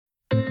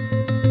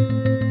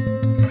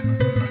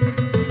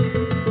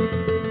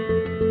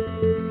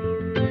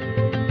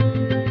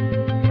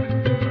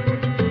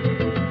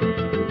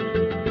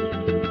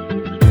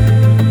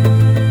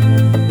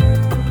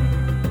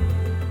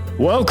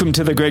Welcome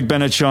to the Greg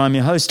Bennett Show. I'm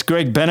your host,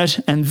 Greg Bennett,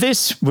 and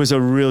this was a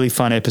really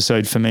fun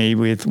episode for me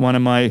with one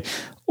of my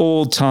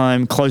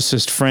all-time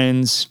closest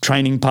friends,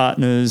 training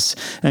partners,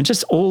 and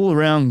just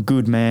all-around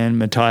good man,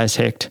 Mathias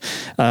Hecht.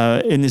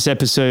 In this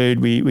episode,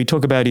 we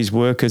talk about his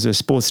work as a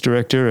sports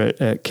director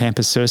at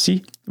Campus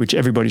Sursee, which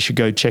everybody should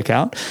go check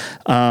out,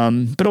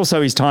 but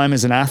also his time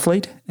as an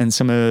athlete and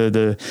some of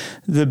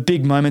the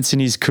big moments in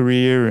his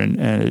career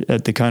and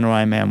at the Kona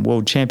Ironman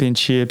World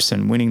Championships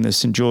and winning the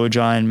St. George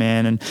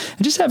Ironman and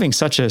just having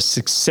such a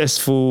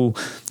successful,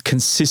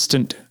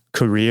 consistent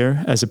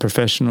career as a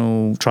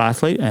professional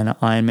triathlete and an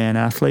Ironman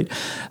athlete.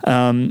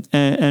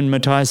 And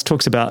Mathias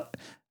talks about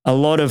a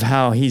lot of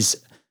how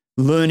his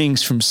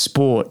learnings from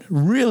sport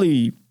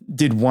really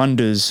did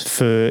wonders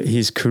for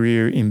his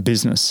career in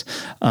business.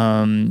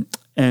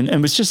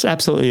 And was just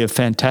absolutely a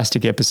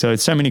fantastic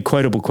episode. So many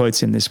quotable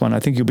quotes in this one. I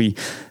think you'll be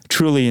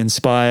truly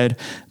inspired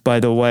by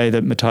the way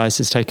that Mathias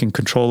has taken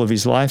control of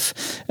his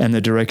life and the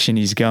direction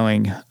he's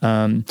going.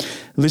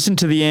 Listen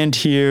to the end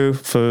here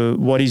for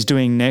what he's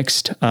doing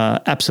next.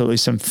 Absolutely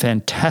some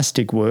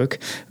fantastic work,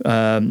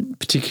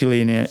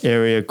 particularly in an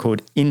area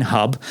called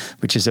InHub,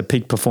 which is a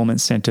peak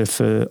performance center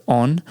for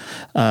On,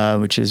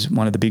 which is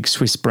one of the big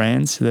Swiss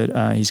brands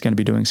that he's going to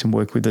be doing some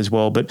work with as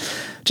well. But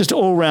just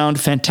all round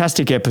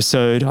fantastic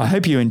episode. I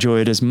hope you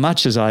enjoyed as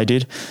much as I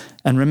did.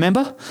 And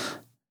remember,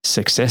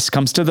 success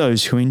comes to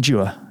those who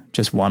endure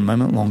just one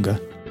moment longer.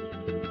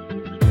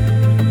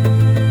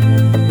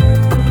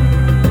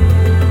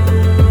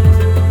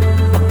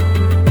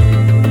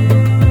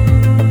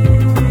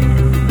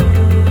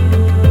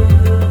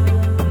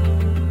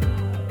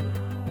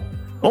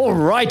 All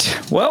right.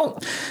 Well,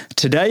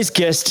 today's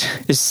guest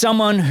is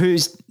someone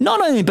who's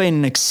not only been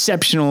an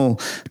exceptional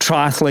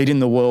triathlete in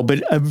the world,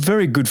 but a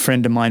very good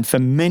friend of mine for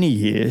many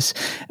years.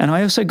 And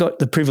I also got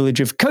the privilege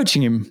of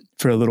coaching him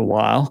for a little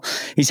while.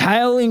 He's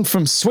hailing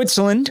from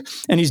Switzerland,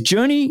 and his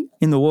journey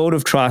in the world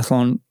of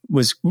triathlon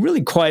was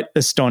really quite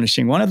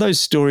astonishing. One of those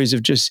stories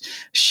of just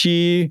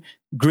sheer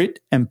grit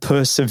and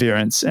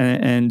perseverance,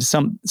 and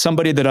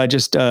somebody that I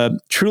just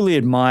truly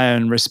admire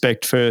and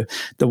respect for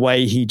the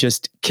way he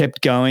just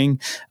kept going.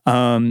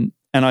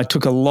 And I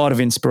took a lot of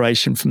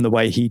inspiration from the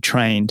way he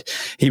trained.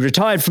 He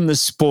retired from the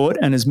sport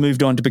and has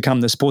moved on to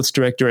become the sports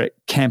director at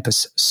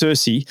Campus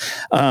Sursee,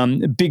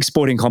 a big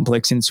sporting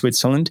complex in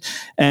Switzerland.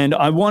 And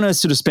I want to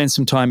sort of spend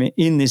some time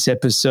in this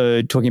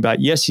episode talking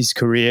about, yes, his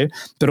career,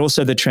 but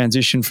also the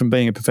transition from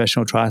being a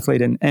professional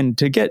triathlete and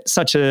to get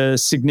such a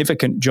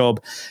significant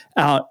job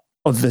out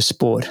of the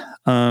sport.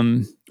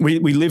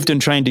 We lived and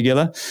trained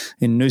together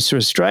in Noosa,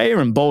 Australia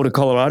and Boulder,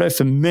 Colorado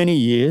for many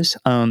years.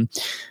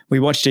 We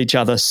watched each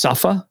other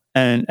suffer.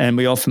 And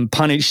we often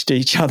punished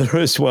each other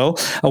as well,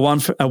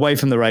 away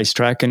from the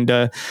racetrack. And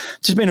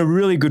just been a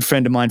really good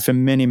friend of mine for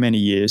many, many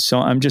years. So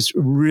I'm just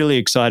really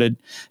excited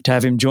to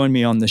have him join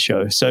me on the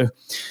show. So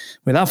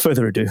without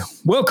further ado,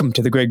 welcome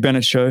to the Greg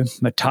Bennett Show,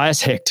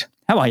 Mathias Hecht.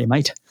 How are you,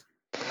 mate?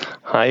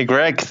 Hi,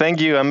 Greg.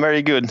 Thank you. I'm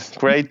very good.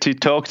 Great to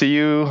talk to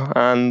you.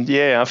 And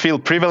yeah, I feel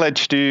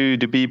privileged to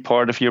be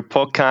part of your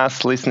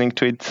podcast, listening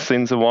to it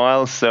since a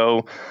while.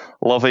 So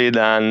love it,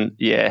 and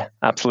yeah,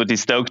 absolutely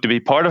stoked to be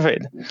part of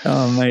it.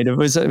 Oh, mate, it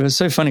was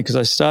so funny because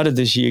I started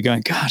this year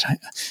going, God, I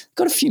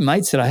got a few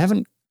mates that I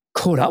haven't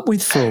caught up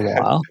with for a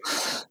while,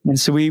 and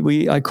so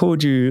I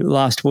called you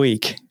last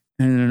week,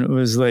 and it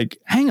was like,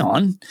 hang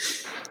on,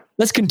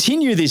 let's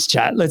continue this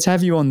chat. Let's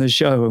have you on the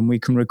show, and we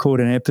can record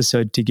an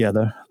episode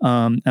together.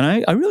 And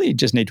I really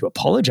just need to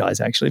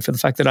apologize actually for the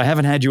fact that I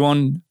haven't had you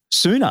on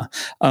sooner,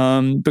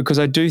 because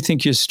I do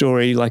think your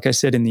story, like I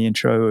said in the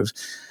intro, of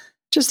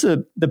just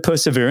the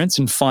perseverance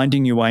and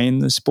finding your way in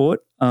the sport.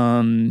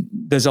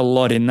 There's a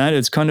lot in that.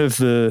 It's kind of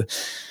the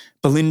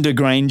Belinda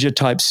Granger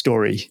type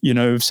story,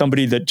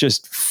 somebody that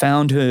just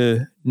found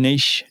her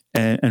niche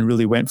and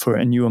really went for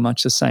it. And you were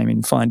much the same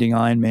in finding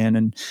Ironman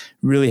and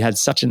really had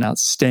such an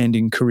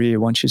outstanding career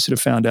once you sort of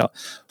found out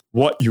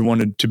what you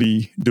wanted to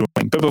be doing.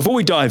 But before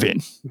we dive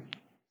in,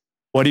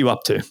 what are you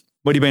up to?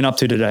 What have you been up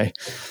to today?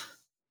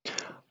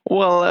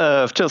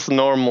 Well, just a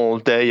normal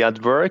day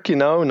at work,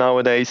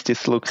 Nowadays,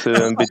 this looks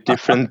a bit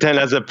different than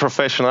as a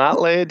professional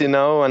athlete, and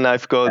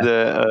I've got,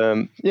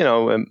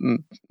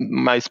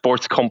 my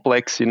sports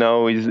complex,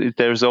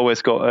 there's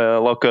always got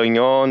a lot going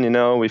on,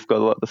 We've got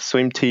a lot of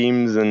swim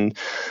teams, and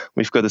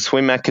we've got a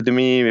swim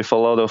academy with a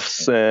lot of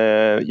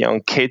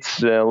young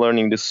kids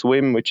learning to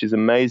swim, which is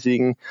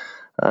amazing.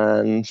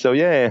 And so,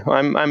 yeah,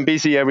 I'm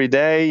busy every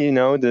day.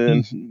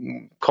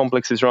 The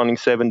complex is running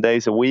 7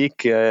 days a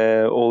week,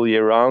 all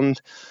year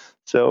round.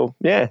 So,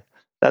 yeah,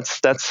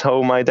 that's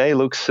how my day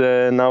looks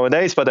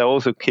nowadays. But I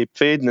also keep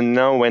fit, and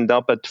now went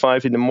up at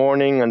 5 in the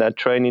morning, and I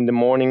train in the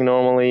morning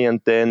normally,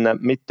 and then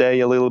at midday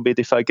a little bit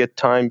if I get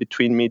time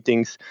between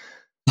meetings.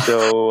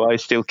 So I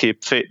still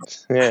keep fit.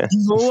 Yeah.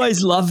 You've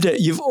always loved it.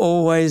 You've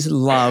always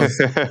loved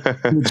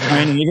the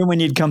training. Even when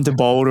you'd come to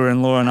Boulder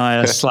and Laura and I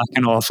are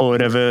slacking off or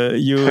whatever,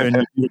 you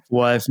and your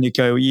wife,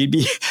 Nico, you'd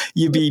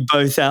be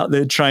both out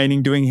there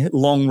training, doing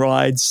long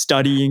rides,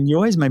 studying. You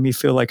always made me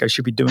feel like I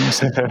should be doing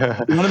something.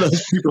 One of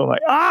those people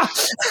like,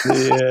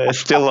 Yeah,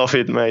 still love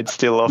it, mate.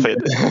 Still love it.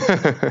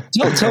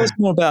 Tell us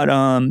more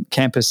about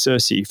Campus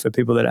Sursee for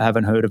people that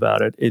haven't heard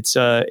about it. It's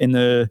in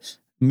the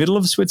middle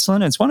of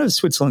Switzerland. It's one of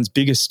Switzerland's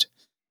biggest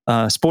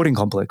sporting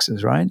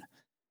complexes, right?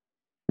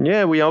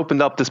 Yeah, we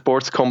opened up the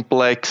sports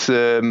complex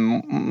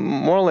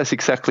more or less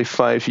exactly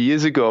 5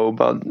 years ago,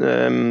 but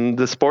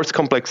the sports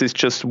complex is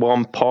just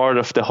one part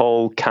of the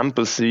whole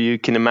campus. You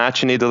can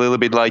imagine it a little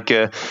bit like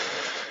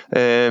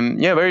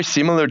very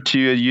similar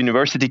to a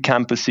university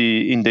campus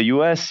in the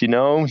US, the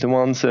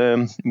ones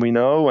we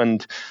know.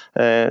 And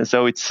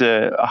so it's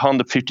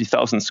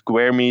 150,000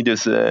 square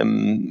meters,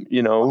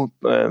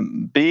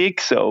 big.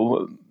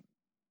 So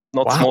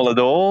not small at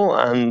all,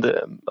 and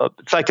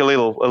it's like a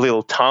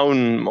little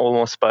town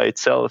almost by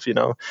itself,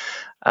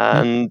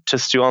 And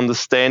just to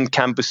understand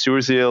Campus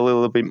Sursee a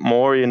little bit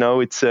more,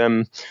 it's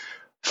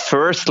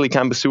firstly,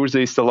 Campus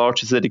Sursee is the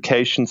largest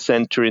education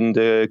center in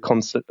the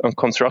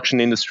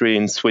construction industry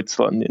in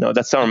Switzerland.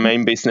 That's our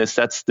main business.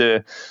 That's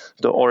the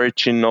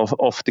origin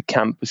of the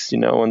campus.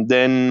 And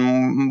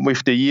then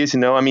with the years,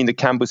 the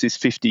campus is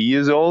 50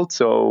 years old,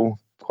 so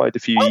quite a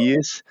few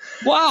years.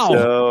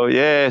 Wow.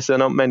 So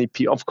not many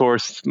people, of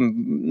course,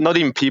 not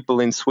even people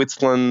in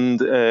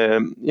Switzerland,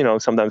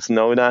 sometimes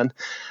know that.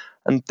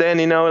 And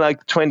then,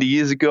 like 20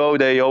 years ago,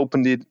 they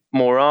opened it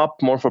more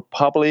for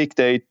public.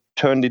 They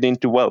turned it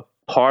into,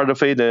 part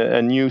of it,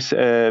 a new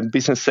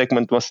business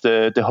segment was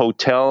the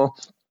hotel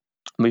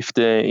with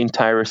the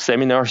entire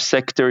seminar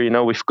sector.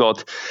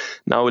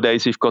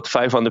 Nowadays we've got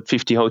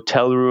 550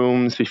 hotel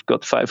rooms, we've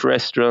got 5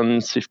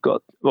 restaurants, we've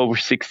got over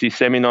 60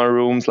 seminar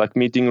rooms, like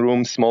meeting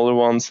rooms, smaller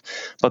ones.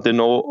 But then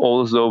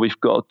also we've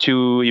got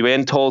 2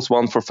 event halls,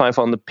 one for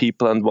 500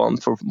 people and one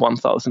for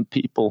 1,000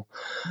 people.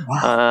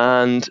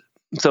 Wow. And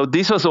so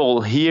this was all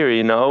here,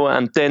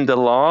 and then the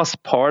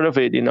last part of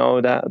it,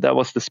 that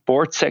was the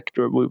sports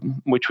sector,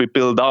 which we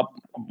built up,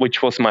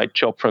 which was my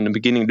job from the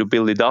beginning to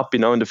build it up,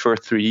 in the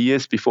first 3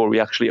 years before we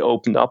actually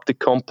opened up the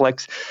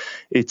complex.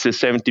 It's a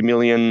 70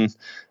 million,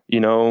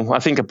 I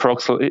think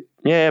approximately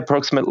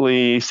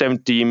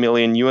 $70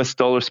 million US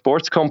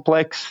sports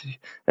complex.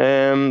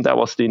 That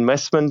was the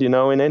investment, in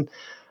it.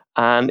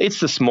 And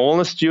it's the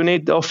smallest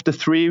unit of the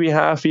 3 we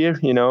have here,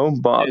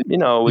 but,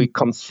 it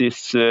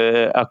consists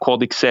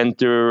aquatic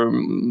center,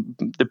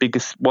 the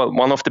biggest,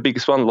 one of the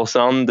biggest one,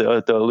 Lausanne,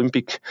 the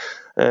Olympic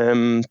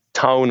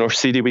town or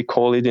city, we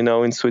call it,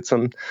 in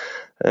Switzerland,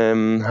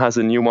 has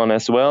a new one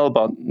as well.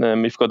 But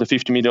we've got a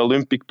 50-meter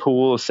Olympic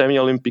pool, a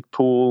semi-Olympic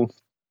pool,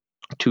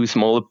 2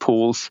 smaller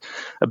pools,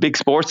 a big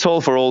sports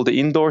hall for all the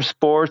indoor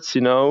sports,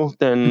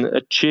 then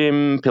a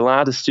gym,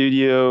 Pilates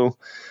studio,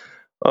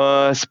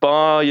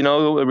 spa,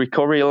 a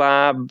recovery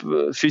lab,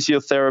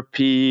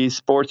 physiotherapy,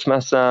 sports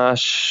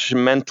massage,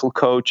 mental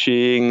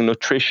coaching,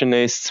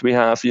 nutritionists we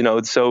have,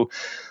 so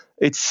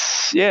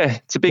it's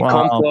a big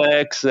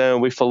complex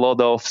with a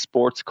lot of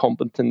sports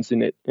competence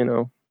in it,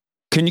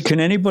 Can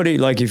anybody,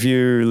 like if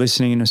you're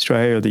listening in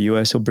Australia or the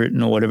US or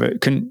Britain or whatever,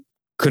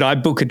 could I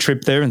book a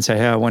trip there and say,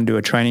 hey, I want to do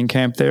a training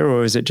camp there,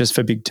 or is it just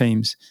for big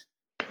teams?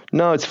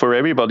 No, it's for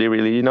everybody,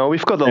 really.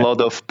 We've got a lot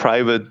of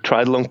private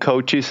triathlon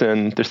coaches,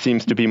 and there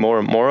seems to be more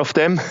and more of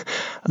them.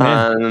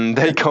 Yeah. And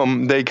they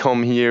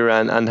come here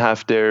and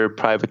have their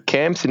private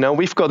camps.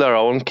 We've got our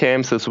own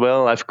camps as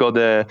well. I've got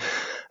a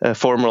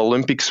former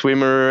Olympic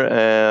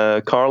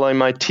swimmer, Carla, in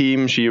my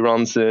team. She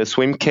runs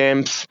swim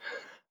camps.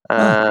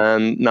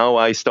 And now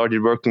I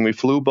started working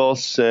with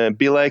Lubos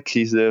Bilek.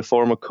 He's a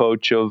former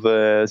coach of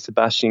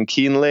Sebastian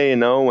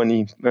Kienle, when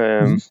he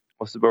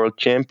was the world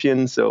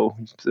champion. So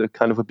it's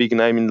kind of a big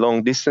name in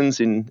long distance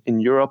in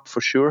Europe for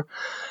sure.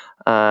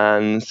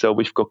 And so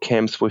we've got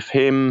camps with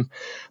him.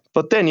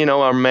 But then,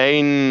 our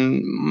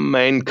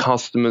main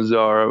customers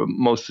are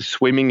mostly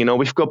swimming.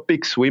 We've got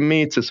big swim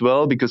meets as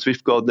well, because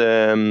we've got,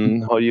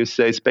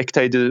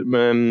 spectator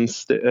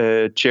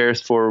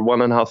chairs for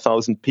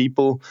 1,500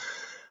 people.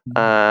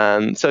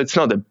 And so it's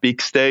not a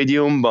big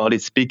stadium, but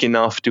it's big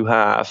enough to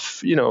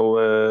have,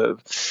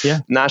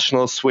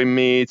 national swim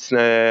meets,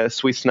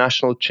 Swiss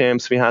national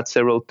champs we had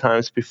several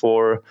times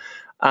before.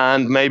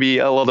 And maybe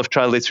a lot of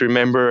triathletes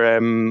remember,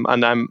 and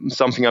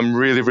I'm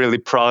really, really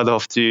proud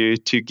of to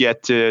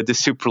get the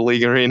Super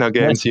League Arena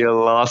games here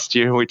last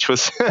year, which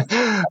was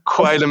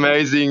quite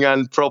amazing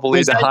and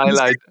probably the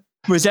highlight.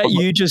 Was that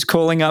you just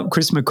calling up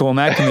Chris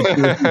McCormack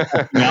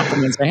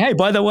and saying, hey,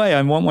 by the way,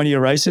 I want one of your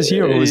races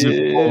here? Or was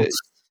it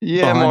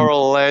yeah, more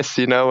or less,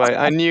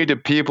 I knew the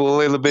people a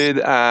little bit,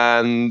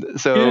 and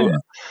so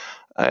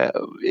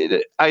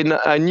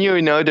I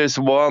knew, there's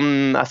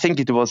one, I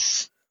think it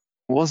was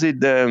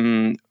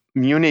it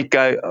Munich,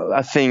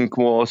 I think,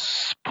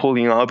 was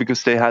pulling out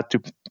because they had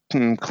to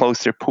close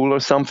their pool or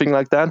something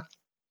like that.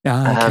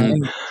 Okay.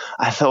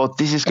 I thought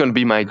this is going to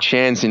be my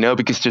chance,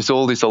 because there's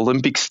all these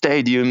Olympic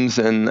stadiums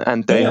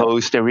and they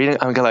host arena.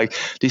 I'm like,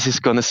 this is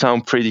going to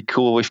sound pretty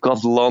cool. We've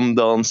got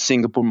London,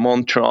 Singapore,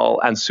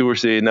 Montreal, and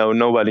Sursee.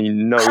 Nobody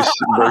knows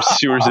where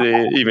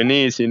Sursee even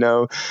is,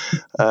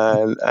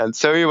 and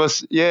so it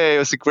was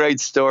a great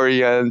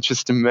story and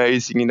just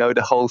amazing,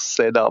 the whole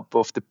setup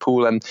of the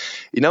pool. And,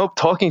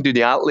 talking to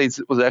the athletes,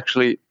 it was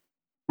actually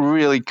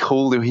really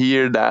cool to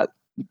hear that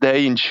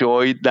they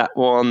enjoyed that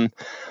one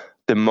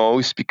the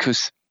most,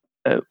 because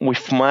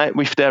with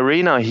the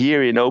arena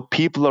here,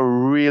 people are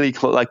really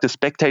close. Like the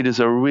spectators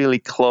are really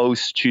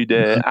close to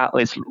the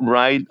athletes,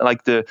 right?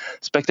 Like the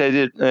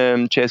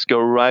spectator chairs go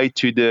right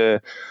to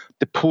the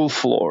pool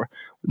floor,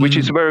 which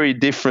is very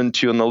different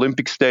to an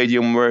Olympic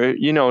stadium where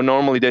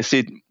normally they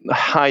sit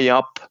high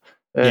up.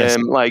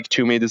 Like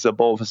 2 meters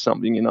above or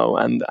something,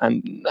 and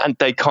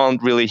they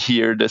can't really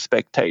hear the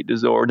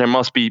spectators, or there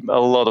must be a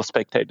lot of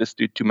spectators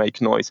to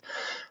make noise.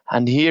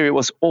 And here it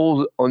was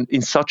all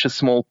in such a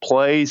small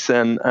place,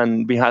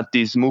 and we had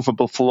this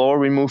movable floor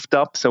we moved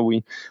up, so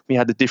we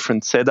had a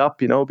different setup,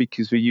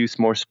 because we used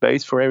more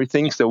space for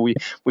everything. So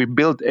we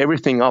built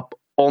everything up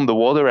on the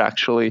water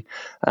actually,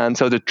 and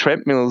so the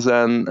treadmills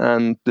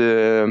and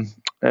the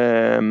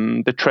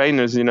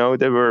trainers,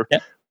 they were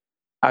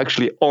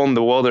actually on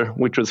the water,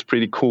 which was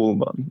pretty cool.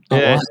 But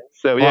wow.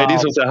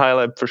 This was a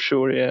highlight for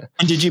sure. Yeah.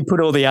 And did you put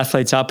all the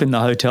athletes up in the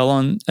hotel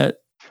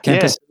at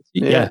Campus?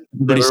 Yeah.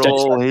 They were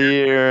all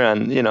here,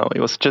 and it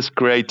was just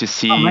great to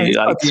see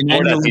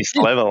sport at this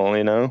level.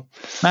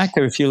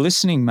 Macca, if you're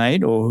listening,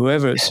 mate, or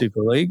whoever at Super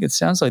League, it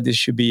sounds like this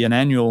should be an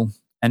annual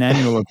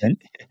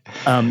event.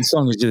 As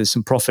long as there's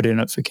some profit in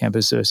it for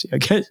Campus Sursee, I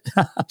guess.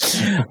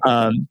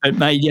 But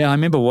mate, I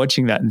remember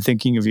watching that and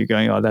thinking of you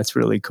going, "Oh, that's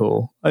really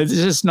cool." It's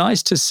just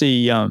nice to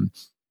see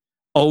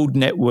old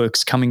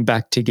networks coming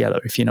back together,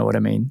 if you know what I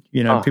mean.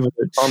 People.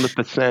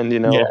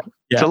 100%.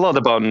 It's a lot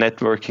about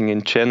networking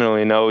in general.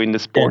 In the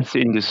sports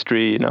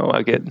industry.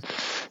 I get,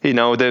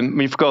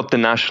 we've got the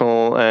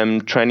National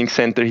Training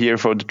Center here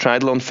for the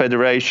Triathlon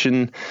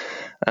Federation.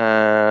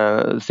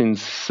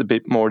 Since a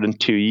bit more than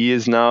 2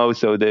 years now.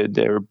 So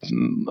there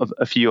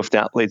a few of the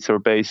athletes are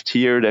based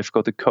here. They've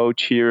got a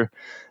coach here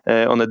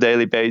on a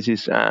daily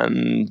basis.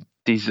 And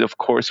this, of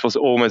course, was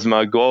almost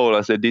my goal.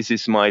 I said, this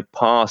is my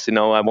path.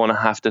 I want to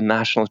have the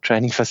national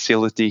training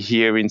facility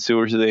here in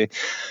Sursee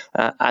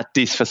at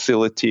this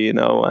facility,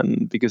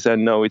 and because I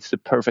know it's the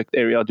perfect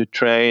area to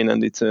train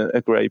and it's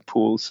a great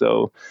pool.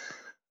 So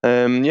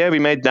we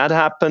made that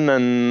happen,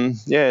 and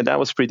that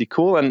was pretty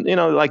cool. And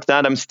like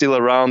that, I'm still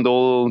around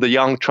all the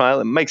young trial.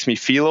 It makes me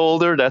feel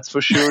older, that's for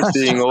sure,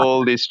 seeing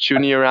all these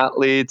junior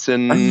athletes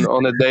and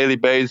on a daily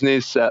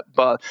basis.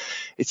 But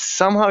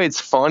it's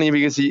funny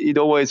because it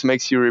always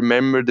makes you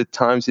remember the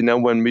times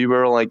when we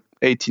were like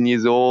 18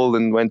 years old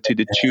and went to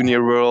the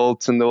junior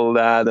worlds and all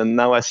that. And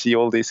now I see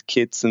all these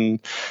kids,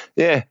 and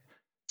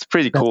it's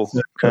pretty cool.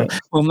 So cool.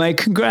 Well, mate,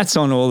 congrats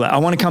on all that. I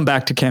want to come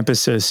back to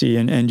Campus Sursee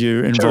and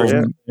your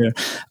involvement here.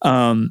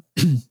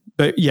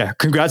 But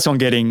congrats on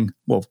getting,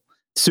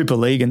 Super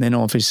League and then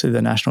obviously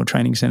the National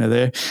Training Center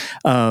there.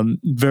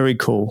 Very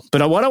cool.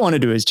 But what I want to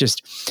do is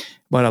just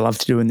what I love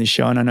to do in this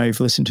show, and I know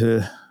you've listened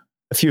to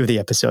a few of the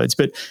episodes,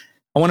 but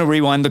I want to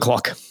rewind the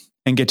clock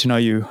and get to know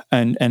you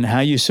and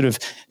how you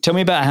tell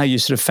me about how you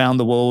found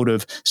the world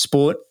of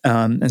sport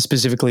and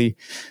specifically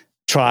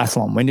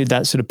triathlon. When did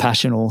that sort of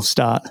passion all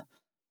start?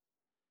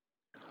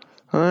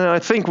 I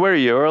think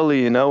very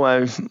early,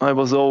 I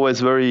was always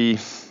very,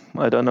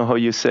 I don't know how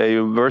you say,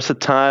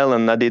 versatile,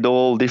 and I did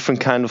all different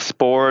kind of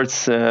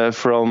sports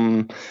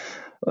from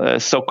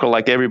soccer,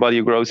 like everybody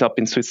who grows up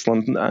in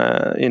Switzerland,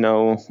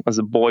 as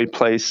a boy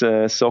plays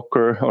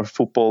soccer or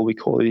football, we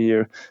call it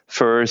here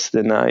first.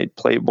 Then I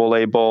played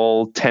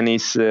volleyball,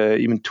 tennis,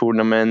 even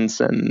tournaments,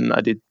 and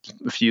I did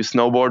a few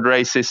snowboard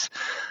races.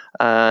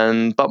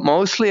 But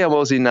mostly I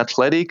was in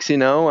athletics,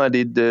 I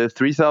did the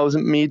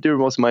 3,000 meter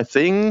was my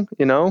thing,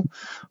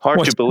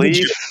 hard to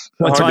believe.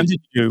 What time did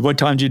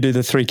you do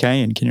the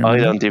 3K in? Can you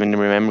remember? I don't even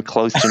remember,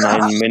 close to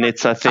 9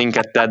 minutes, I think,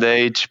 at that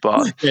age.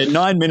 But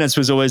 9 minutes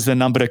was always the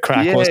number to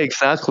crack. Yeah,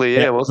 exactly.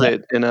 Yeah, was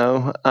it,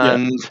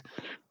 and...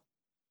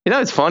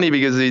 it's funny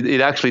because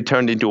it actually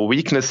turned into a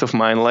weakness of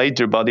mine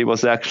later, but it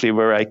was actually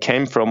where I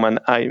came from. And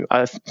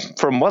I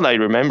from what I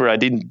remember, I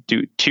didn't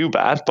do too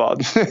bad.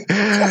 But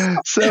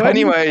so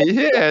anyway,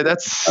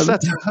 that's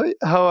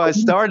how I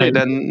started.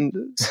 And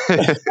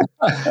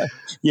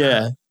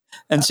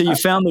And so you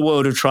found the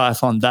world of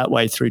triathlon that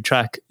way through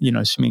track,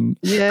 swimming.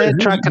 Yeah,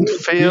 track and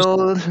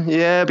field.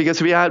 Yeah,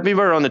 because we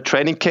were on a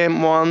training camp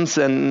once,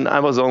 and I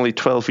was only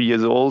 12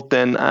 years old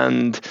then.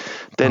 And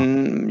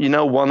then,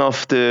 one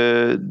of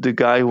the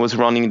guy who was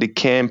running the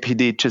camp, he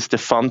did just a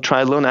fun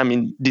triathlon. I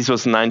mean, this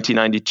was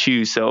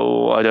 1992,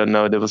 so I don't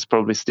know. There was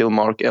probably still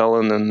Mark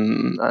Allen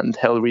and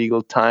Hal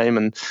Riegel time,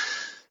 and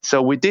so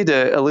we did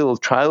a little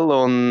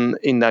triathlon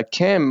in that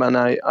camp, and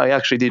I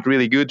actually did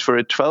really good for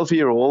a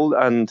 12-year-old,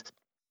 and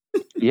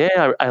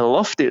I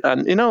loved it.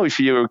 And if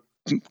you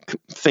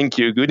think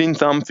you're good in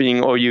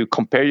something, or you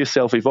compare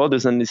yourself with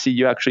others and you see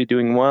you actually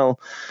doing well,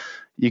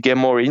 you get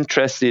more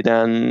interested,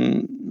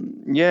 and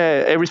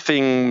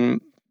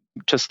everything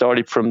just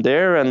started from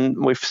there.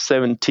 And with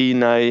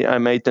 17, I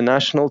made the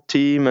national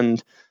team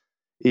and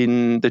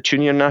in the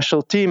junior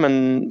national team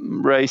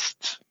and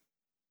raced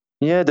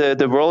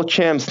the world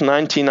champs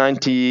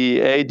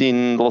 1998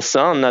 in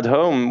Lausanne at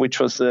home, which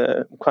was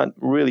a quite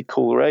really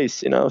cool race,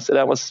 so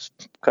that was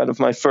kind of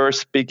my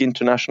first big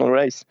international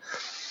race.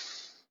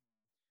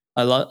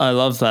 I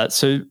love that.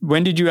 So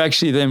when did you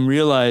actually then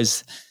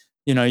realize,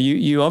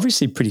 you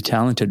obviously pretty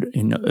talented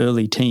in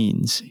early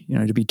teens,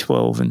 to be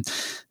 12 and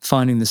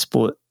finding the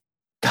sport?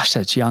 Gosh,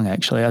 that's young,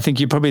 actually. I think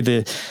you're probably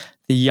the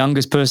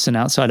youngest person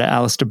outside of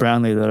Alistair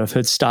Brownlee that I've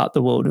heard start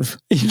the world of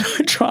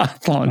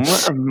triathlon.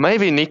 Well,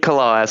 maybe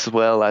Nicola as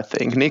well, I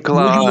think.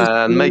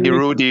 Nicola and maybe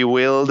Rudy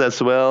Wild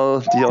as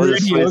well. The other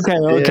Swiss.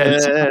 Okay.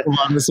 There's a couple of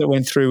others that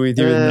went through with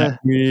you in that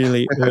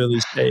really early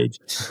stage.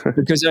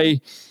 Because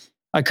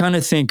I kind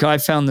of think I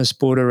found the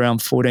sport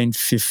around 14,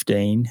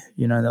 15.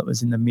 That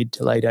was in the mid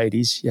to late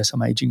 80s. Yes,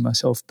 I'm aging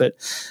myself.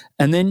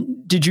 And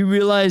then did you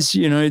realize,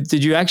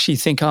 did you actually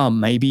think, oh,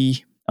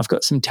 maybe I've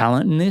got some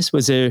talent in this?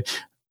 Was there,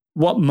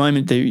 what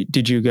moment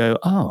did you go,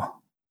 oh,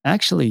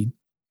 actually,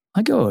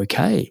 I go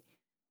okay?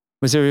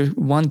 Was there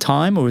one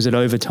time or was it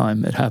over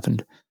time that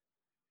happened?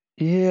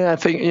 Yeah, I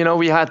think,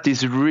 we had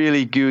this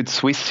really good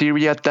Swiss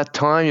series at that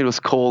time. It was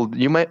called,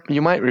 you might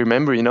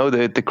remember,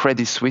 the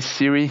Credit Suisse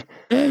series.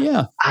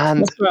 Yeah.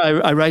 And that's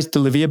where I raced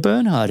Olivia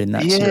Bernhard in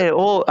that series.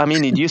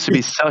 It used to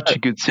be such a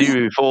good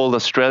series with all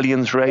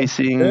Australians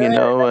racing,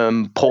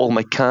 Paul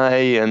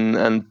Mackay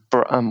and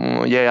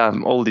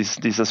all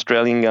these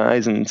Australian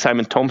guys, and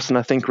Simon Thompson,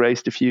 I think,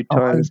 raced a few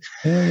times.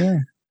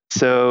 Yeah.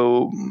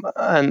 So,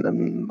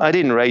 and I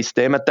didn't race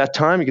them at that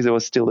time because I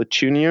was still a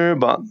junior,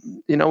 but,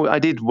 I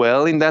did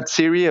well in that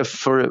series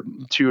for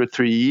 2 or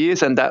 3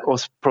 years. And that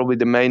was probably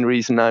the main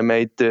reason I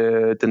made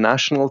the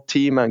national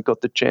team and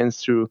got the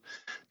chance to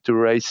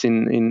race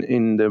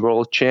in the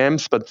world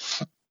champs.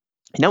 But,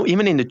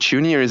 even in the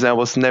juniors, I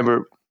was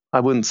never, I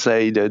wouldn't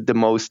say the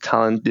most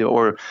talented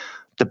or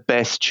the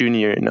best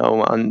junior,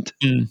 and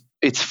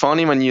it's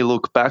funny when you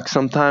look back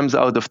sometimes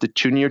out of the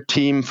junior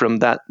team from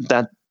that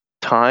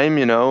time,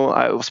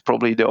 I was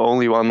probably the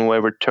only one who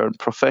ever turned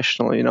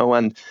professional,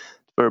 and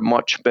were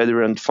much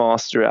better and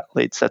faster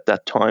athletes at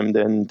that time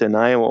than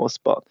I was.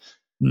 But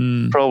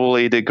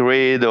probably the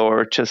grit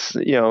or just,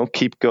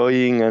 keep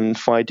going and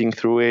fighting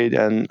through it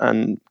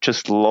and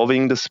just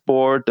loving the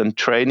sport and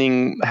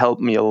training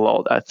helped me a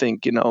lot. I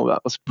think,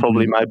 that was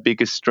probably my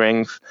biggest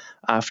strength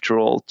after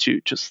all,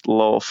 to just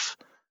love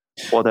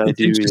what I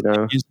do,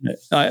 Isn't it?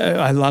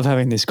 I love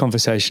having this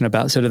conversation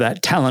about sort of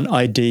that talent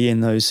ID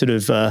in those sort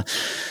of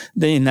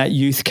in that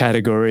youth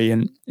category,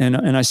 and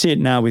I see it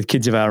now with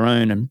kids of our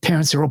own, and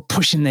parents are all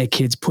pushing their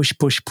kids push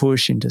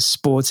into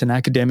sports and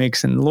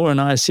academics, and Laura and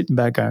I are sitting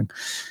back going,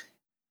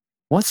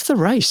 "What's the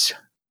race?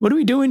 What are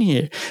we doing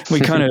here?"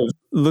 We kind of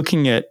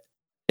looking at.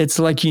 It's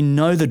like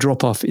the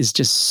drop off is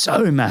just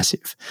so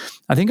massive.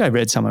 I think I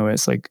read somewhere where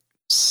it's like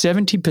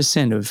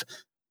 70% of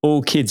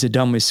all kids are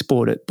done with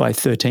sport by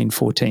 13,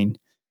 14.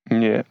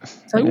 Yeah.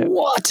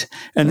 What?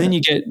 And then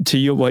you get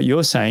to what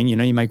you're saying,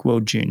 you make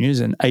World Juniors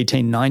and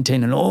 18,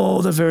 19 and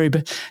all the very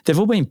best. They've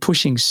all been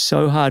pushing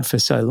so hard for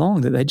so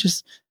long that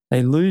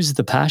they lose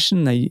the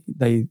passion,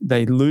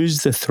 they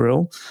lose the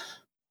thrill.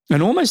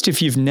 And almost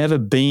if you've never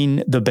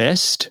been the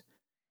best,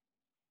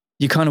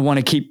 you kind of want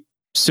to keep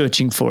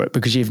searching for it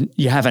because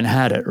you haven't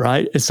had it,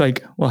 right? It's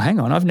like, well, hang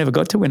on, I've never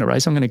got to win a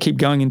race. I'm going to keep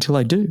going until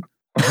I do.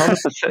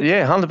 100%,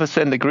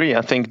 100% agree.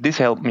 I think this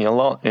helped me a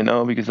lot,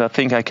 because I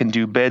think I can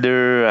do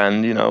better,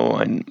 and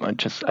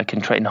I can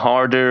train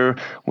harder,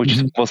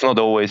 which was not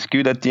always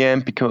good at the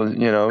end because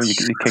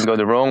you can go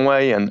the wrong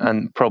way,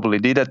 and probably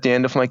did at the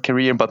end of my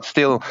career. But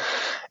still,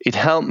 it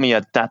helped me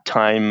at that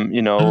time,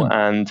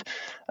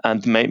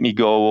 and made me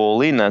go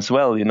all in as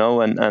well,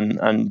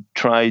 and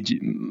tried.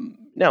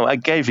 I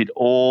gave it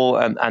all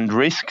and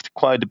risked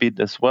quite a bit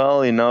as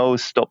well,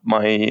 stopped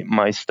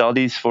my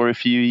studies for a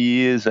few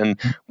years, and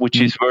which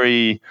is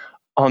very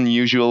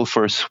unusual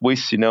for a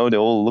Swiss, they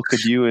all look at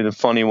you in a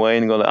funny way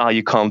and go,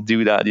 you can't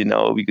do that,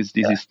 because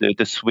this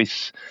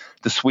is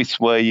the Swiss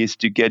way is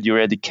to get your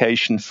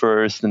education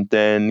first and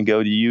then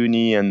go to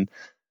uni and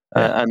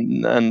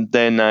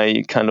then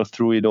I kind of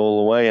threw it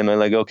all away, and I'm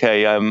like,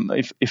 okay,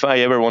 if I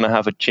ever want to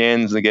have a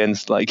chance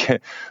against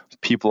like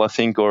people I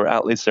think or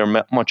athletes that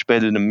are much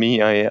better than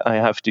me, I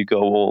have to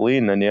go all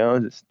in, and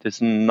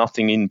there's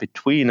nothing in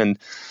between. And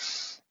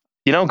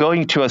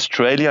going to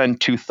Australia in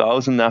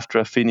 2000 after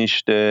I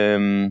finished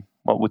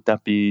what would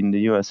that be in the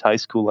US, high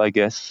school, I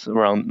guess,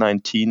 around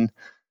 19.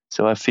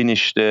 So I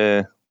finished.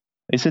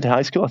 Is it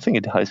high school? I think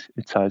it's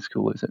high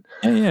school, is it?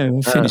 Yeah,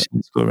 we finished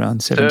high school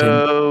around 17.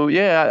 So,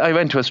 I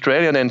went to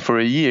Australia then for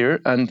a year,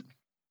 and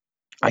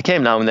I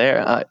came down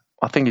there.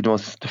 I think it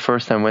was the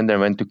first time when I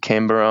went to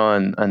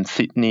Canberra and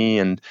Sydney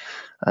and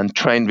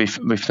trained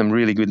with some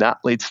really good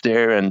athletes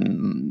there,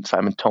 and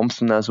Simon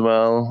Thompson as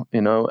well,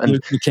 And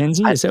Luke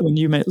McKenzie, is that when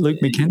you met Luke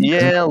McKenzie?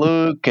 Yeah,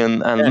 Luke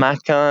and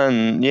Macca,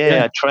 and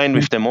I trained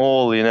with them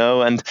all,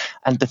 And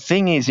the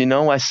thing is,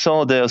 I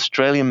saw the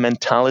Australian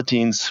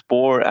mentality in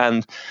sport,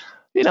 and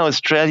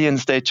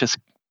Australians, they just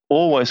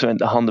always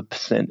went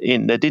 100%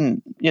 in. They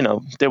didn't,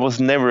 there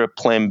was never a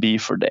plan B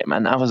for them.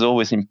 And I was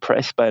always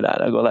impressed by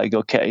that. I go like,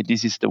 okay,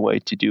 this is the way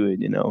to do it,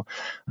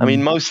 I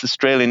mean, most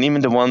Australian,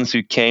 even the ones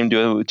who came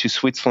to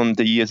Switzerland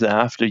the years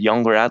after,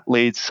 younger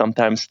athletes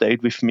sometimes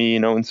stayed with me,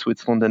 in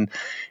Switzerland. And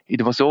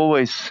it was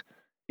always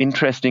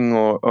interesting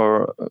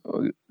or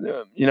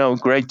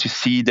great to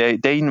see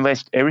they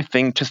invest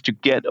everything just to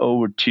get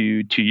over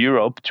to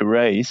Europe to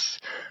race.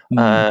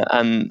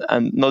 And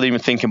not even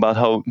think about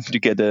how to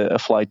get a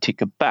flight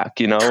ticket back,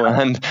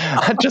 and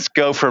just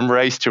go from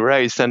race to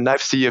race. And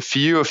I've seen a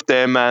few of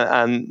them,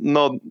 and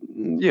not,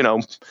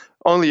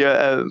 only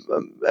a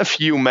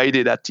few made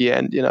it at the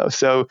end,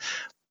 So,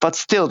 but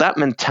still, that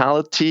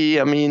mentality.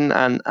 I mean,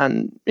 and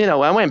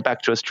I went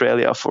back to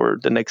Australia for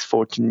the next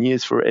 14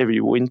 years for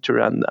every winter,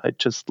 and I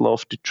just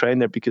love to train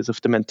there because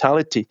of the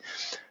mentality,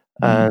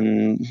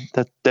 and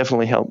that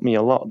definitely helped me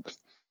a lot.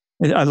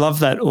 I love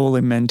that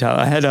all-in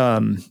mentality. I had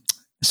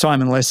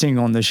Simon Lessing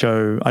on the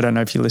show. I don't know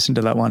if you listened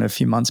to that one a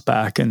few months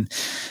back, and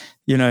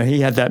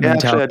he had that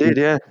mentality. Actually I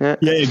did,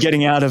 yeah,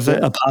 getting out of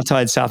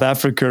apartheid South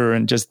Africa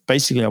and just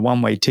basically a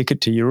one-way ticket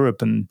to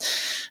Europe and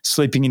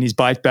sleeping in his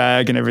bike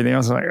bag and everything. I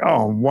was like,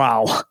 oh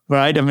wow,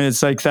 right? I mean,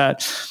 it's like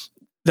that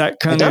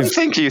kind of. I don't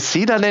think you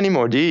see that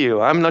anymore, do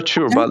you? I'm not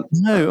sure, but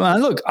no.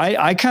 Look,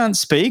 I can't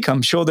speak.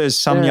 I'm sure there's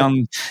some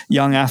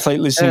young athlete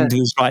listening to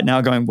this right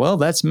now, going, "Well,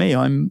 that's me.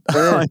 I'm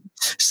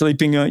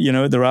sleeping,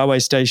 at the railway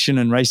station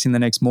and racing the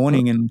next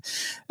morning." And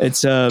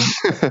it's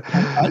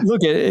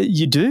look,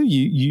 you do.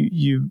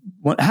 You.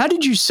 How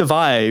did you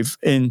survive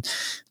in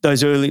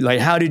those early? Like,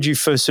 how did you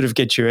first sort of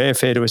get your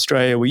airfare to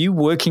Australia? Were you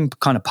working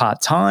kind of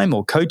part time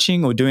or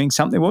coaching or doing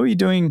something? What were you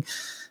doing?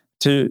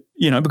 To,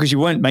 because you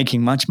weren't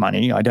making much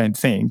money, I don't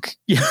think,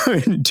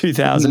 in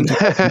 2000.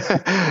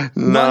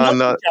 Not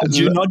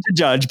to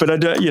judge, but I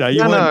don't,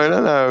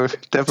 No,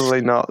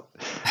 definitely not.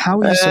 How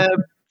were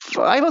you?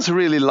 I was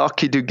really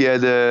lucky to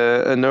get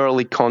an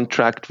early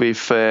contract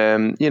with,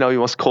 it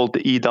was called the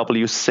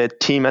EWZ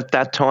team at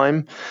that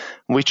time,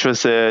 which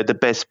was the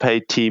best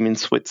paid team in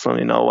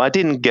Switzerland. I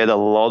didn't get a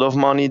lot of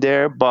money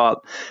there,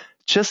 but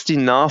just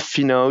enough,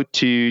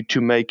 to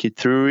make it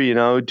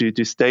through,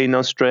 to stay in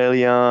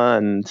Australia.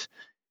 And,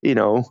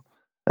 then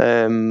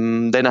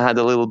I had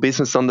a little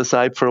business on the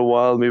side for a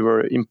while. We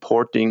were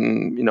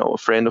importing, a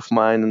friend of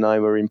mine and I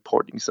were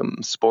importing some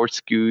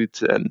sports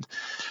goods.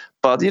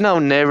 But,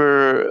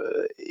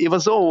 never, it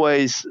was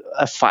always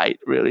a fight,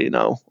 really,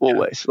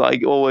 always,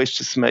 always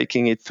just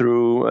making it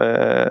through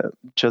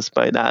just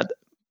by that.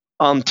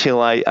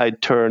 Until I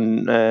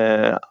turned,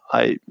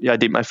 I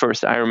did my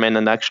first Ironman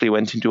and actually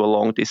went into a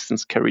long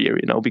distance career,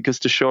 because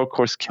the short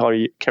course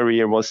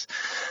career was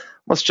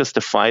just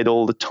a fight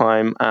all the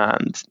time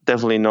and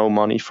definitely no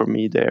money for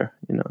me there,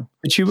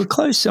 But you were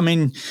close. I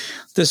mean,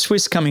 the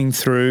Swiss coming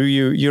through,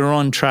 you're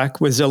on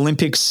track. Was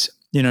Olympics,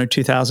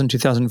 2000,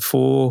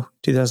 2004,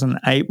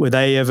 2008, were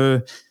they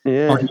ever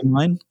on your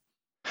mind?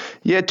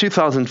 Yeah,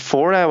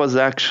 2004, I was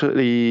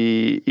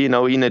actually,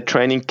 in a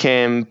training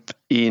camp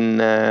on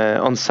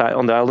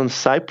the island of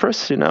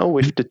Cyprus,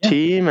 with the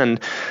team. And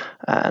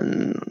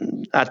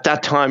at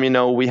that time,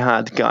 we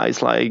had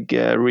guys like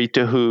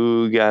Rita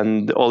Hoog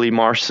and Ollie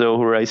Marceau,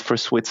 who raced for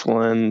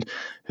Switzerland,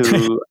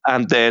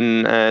 and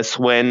then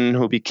Sven,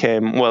 who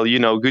became,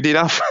 good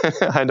enough.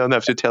 I don't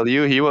have to tell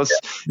you. He was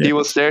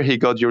there. He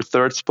got your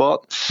third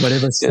spot.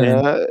 Whatever.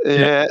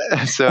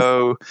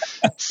 So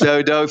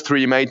those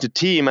three made the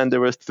team, and there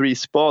were 3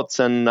 spots.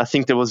 And I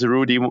think there was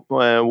Rudy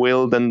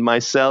Wild and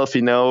myself,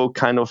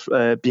 kind of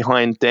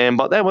behind them.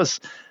 But that's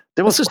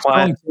a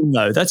strong team,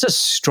 though. That's a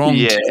strong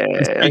team.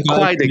 And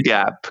quite a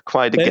gap.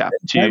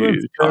 They were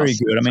very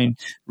good. I mean,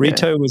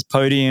 Rito was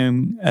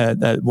podium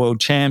at World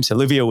Champs.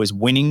 Olivia was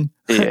winning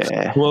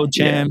World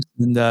Champs.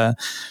 And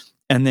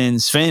then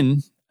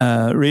Sven,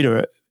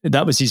 Rita,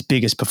 that was his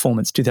biggest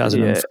performance,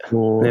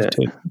 2004,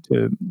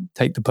 to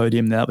take the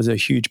podium. That was a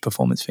huge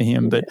performance for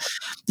him. But,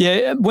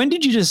 when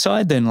did you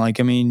decide then?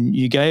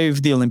 You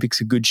gave the Olympics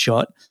a good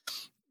shot.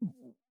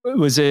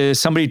 Was there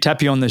somebody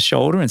tap you on the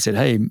shoulder and said,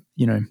 hey,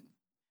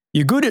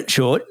 you're good at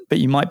short, but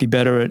you might be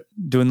better at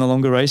doing the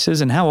longer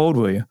races? And how old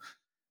were you?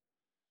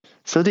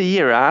 So the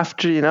year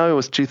after, it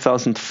was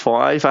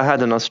 2005. I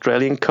had an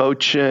Australian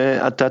coach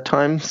at that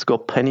time.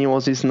 Scott Penny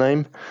was his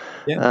name.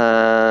 Yeah.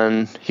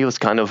 And he was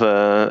kind of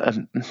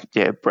a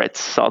Brett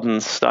Sutton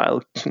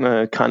style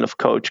kind of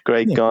coach,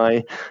 great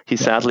guy. He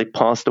sadly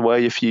passed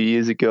away a few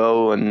years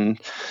ago. And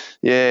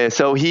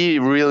so he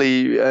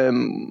really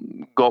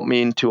got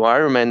me into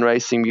Ironman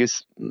racing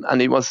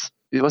and it was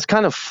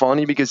kind of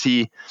funny because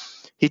he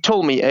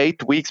told me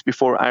 8 weeks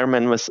before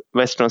Ironman was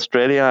Western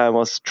Australia. I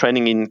was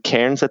training in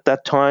Cairns at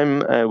that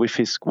time with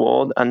his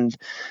squad, and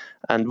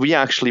And we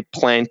actually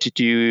planned to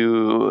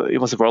do, it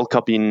was a World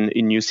Cup in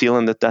New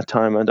Zealand at that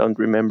time. I don't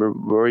remember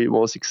where it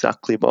was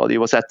exactly, but it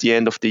was at the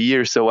end of the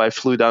year. So I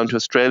flew down to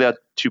Australia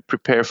to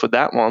prepare for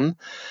that one.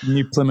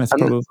 New Plymouth,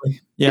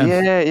 probably.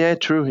 Yeah,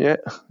 true. Yeah,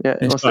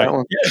 it was that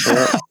one.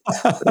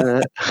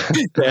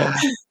 Yeah.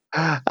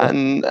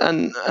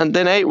 And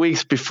then 8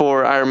 weeks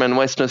before Ironman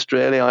Western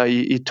Australia,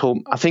 he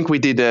told. I think we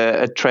did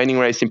a training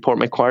race in Port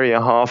Macquarie,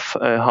 a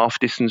half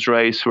distance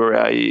race where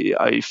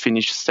I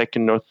finished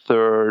second or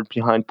third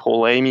behind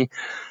Paul Amy,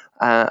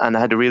 and I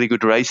had a really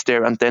good race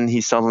there. And then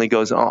he suddenly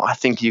goes, "Oh, I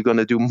think you're going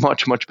to do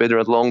much better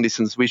at long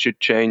distance. We should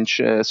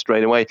change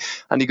straight away."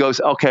 And he goes,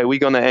 "Okay, we're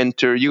going to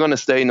enter. You're going to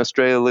stay in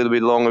Australia a little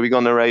bit longer. We're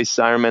going to race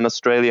Ironman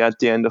Australia at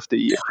the end of the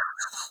year."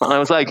 And I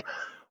was like,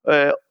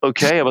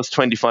 okay, I was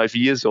 25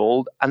 years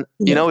old. And,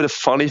 the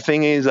funny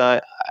thing is,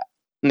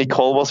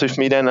 Nicole was with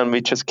me then, and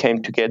we just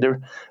came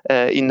together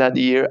in that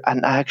year.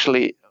 And I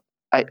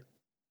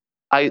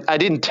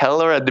didn't tell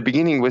her at the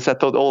beginning, because I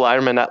thought all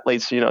Ironman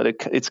athletes,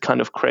 it's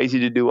kind of crazy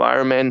to do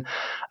Ironman.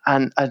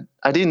 And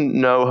I didn't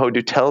know how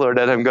to tell her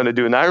that I'm going to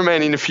do an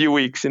Ironman in a few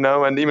weeks,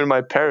 and even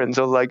my parents,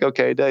 I was like,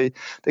 okay, they're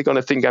going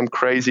to think I'm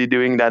crazy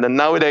doing that. And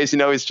nowadays,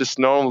 it's just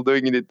normal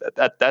doing it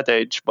at that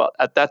age. But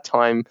at that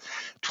time,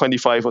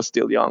 25 was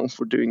still young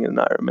for doing an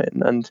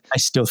Ironman. And I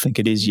still think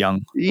it is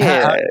young.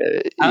 Yeah.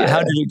 How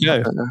did it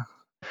go?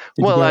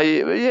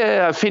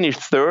 I finished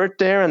third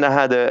there, and I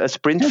had a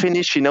sprint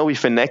finish, with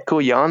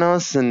Eneko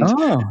Janos,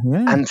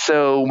 and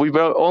so we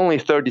were only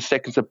 30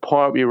 seconds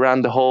apart. We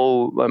ran the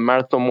whole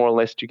marathon more or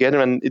less together.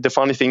 And the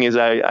funny thing is,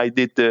 I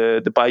did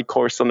the bike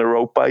course on a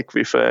road bike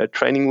with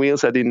training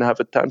wheels. I didn't have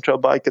a time trial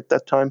bike at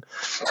that time,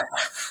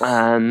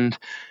 and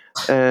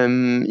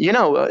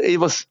it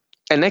was.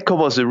 Eneko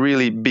was a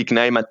really big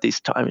name at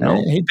this time.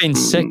 He'd been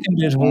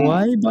second at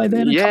Hawaii by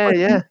then.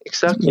 Yeah,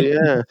 exactly.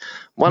 Yeah,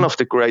 one of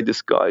the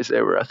greatest guys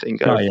ever, I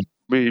think.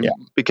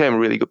 Became a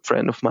really good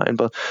friend of mine.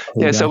 But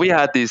so we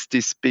had this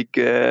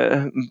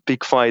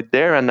big fight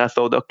there, and I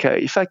thought, okay,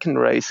 if I can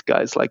race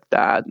guys like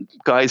that,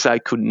 guys I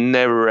could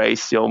never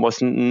race, was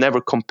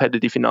never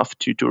competitive enough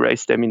to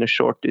race them in a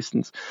short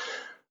distance,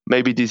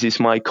 maybe this is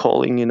my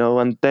calling,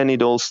 And then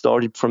it all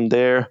started from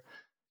there.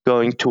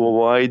 Going to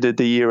Hawaii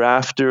the year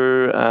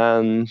after,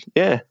 and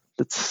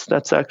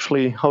that's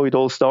actually how it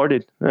all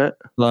started. Yeah.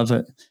 Love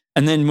it.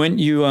 And then when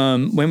you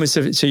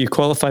so you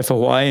qualified for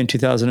Hawaii in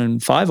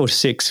 2005 or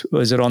 6?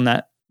 Was it on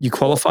that you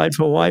qualified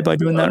for Hawaii by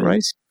doing that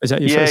race? Is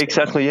that your first? Yeah,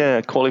 exactly. Yeah,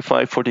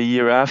 qualified for the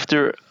year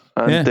after,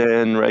 and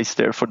then raced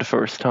there for the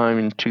first time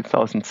in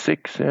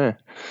 2006. Yeah.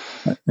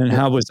 And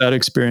how was that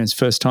experience?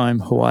 First time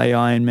Hawaii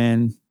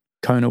Ironman,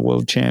 Kona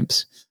World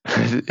Champs.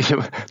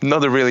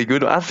 Not a really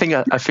good one. I think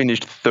I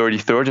finished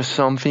 33rd or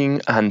something,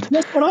 and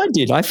that's what I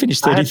did. I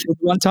finished 33rd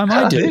one time.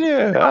 I did.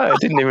 I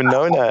didn't even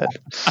know that.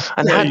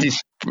 And I had this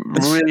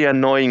really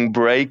annoying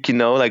brake.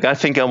 I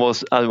think I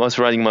was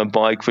riding my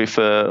bike with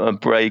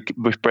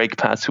brake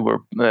pads who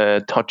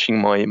were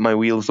touching my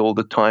wheels all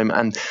the time,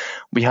 and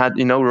we had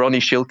Ronnie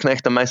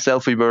Schildknecht and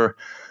myself. We were.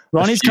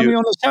 Ronnie's coming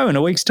on the show in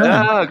a week's time.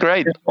 Ah,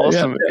 great.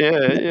 Awesome.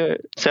 Yeah.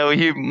 So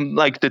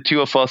the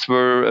two of us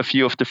were a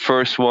few of the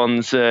first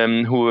ones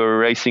who were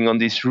racing on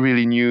this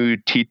really new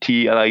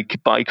TT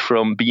bike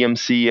from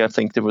BMC. I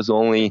think there was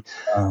only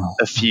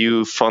a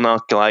few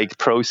Phonak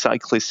pro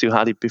cyclists who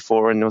had it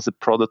before, and it was a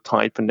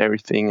prototype and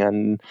everything.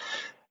 And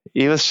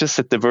it was just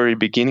at the very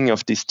beginning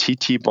of these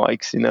TT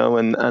bikes,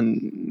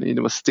 and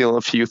it was still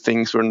a few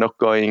things were not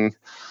going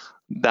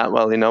that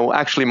well,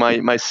 Actually,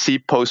 my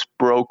seat post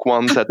broke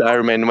once at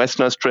Ironman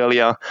Western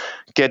Australia,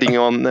 getting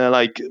on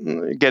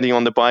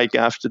the bike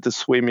after the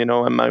swim,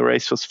 and my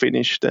race was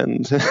finished.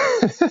 And so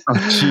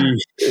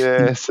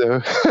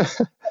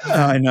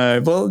I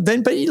know. Well,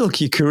 then, but look,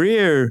 your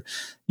career,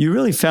 you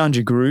really found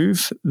your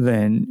groove.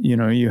 Then,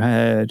 you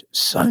had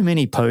so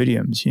many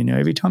podiums.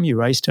 Every time you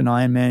raced an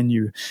Ironman,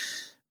 you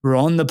were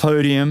on the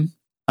podium.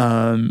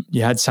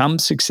 You had some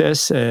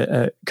success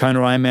at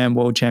Kona Ironman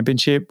World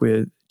Championship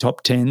with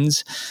top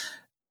 10s,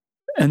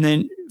 and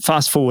then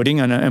fast forwarding,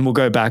 and we'll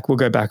go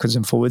backwards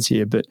and forwards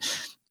here, but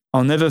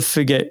I'll never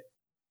forget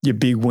your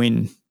big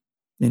win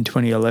in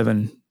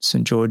 2011,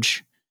 St.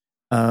 George.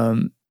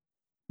 But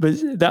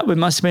that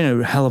must have been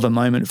a hell of a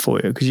moment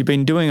for you, because you've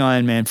been doing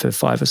Ironman for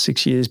 5 or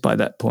 6 years by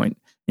that point,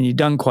 and you've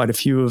done quite a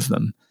few of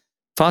them.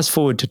 Fast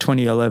forward to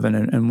 2011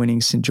 and winning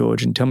St.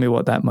 George, and tell me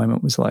what that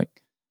moment was like.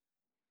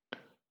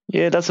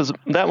 Yeah,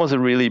 that was a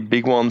really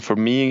big one for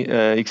me,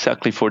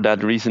 exactly for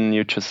that reason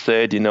you just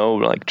said,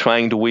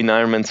 trying to win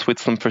Ironman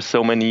Switzerland for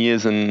so many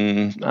years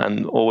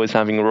and always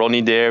having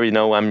Ronnie there,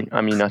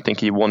 I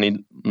think he won it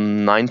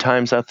 9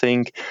 times, I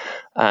think,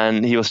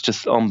 and he was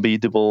just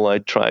unbeatable. I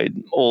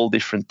tried all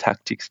different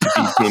tactics to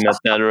beat him at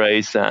that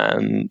race,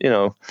 and,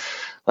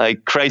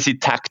 crazy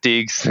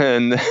tactics,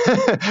 and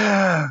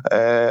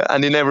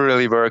and it never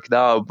really worked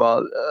out.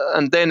 But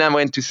and then I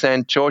went to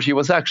St. George. He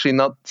was actually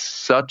not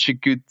such a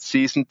good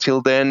season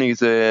till then.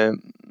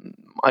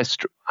 I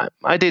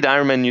I did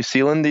Ironman New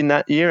Zealand in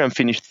that year and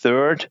finished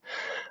third,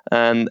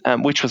 and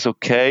which was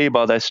okay,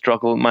 but I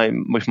struggled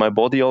with my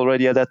body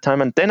already at that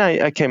time. And then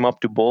I came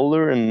up to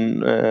Boulder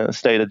and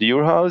stayed at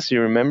your house.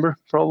 You remember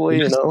probably,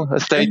 Yes. I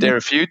stayed there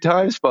a few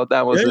times, but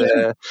that was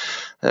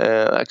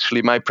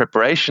actually my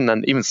preparation,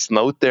 and even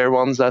snowed there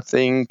once, I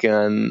think,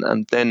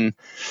 and then.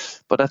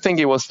 But I think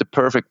it was the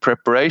perfect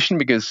preparation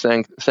because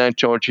St.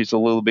 George is a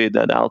little bit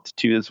at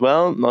altitude as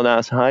well, not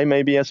as high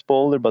maybe as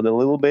Boulder, but a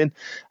little bit.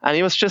 And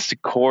it was just a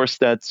course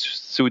that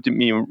suited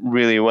me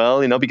really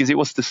well, because it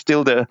was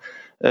still the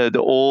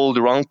old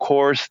run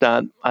course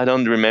that I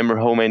don't remember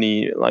how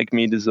many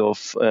meters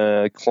of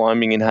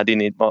climbing it had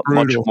in it, but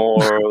Brutal.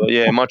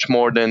 much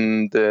more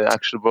than the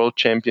actual World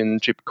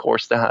Championship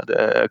course they had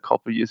a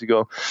couple of years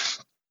ago.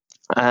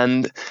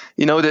 And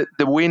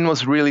the win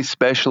was really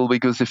special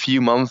because a few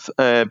months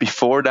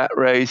before that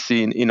race,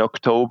 in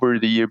October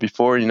the year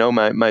before,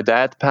 my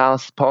dad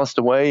passed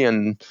away,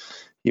 and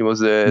he was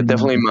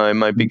definitely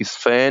my biggest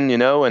fan,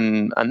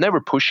 and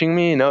never pushing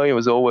me. He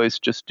was always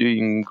just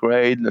doing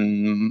great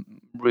and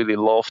really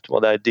loved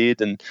what I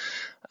did, and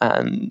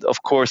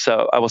of course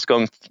I was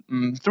going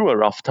through a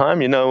rough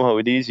time. You know how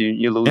it is.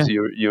 You lose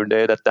your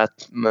dad at that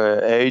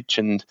age,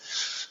 and.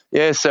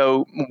 Yeah,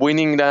 so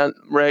winning that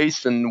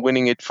race and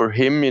winning it for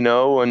him,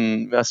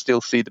 and I still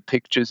see the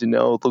pictures,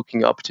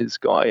 looking up to this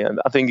guy.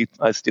 And I think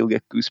I still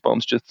get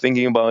goosebumps just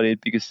thinking about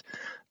it because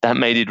that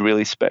made it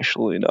really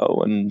special,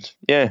 and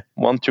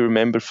one to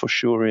remember for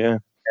sure, yeah.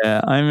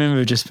 Yeah, I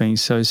remember just being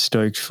so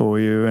stoked for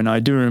you. And I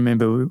do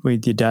remember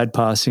with your dad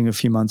passing a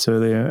few months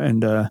earlier,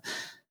 and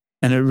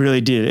it really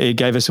did. It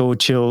gave us all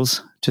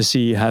chills to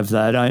see you have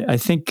that. I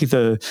think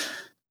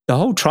the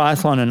whole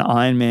triathlon and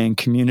Ironman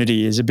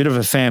community is a bit of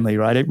a family,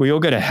 right? We all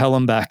go to hell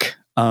and back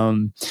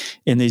in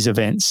these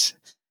events.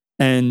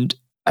 And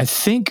I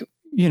think,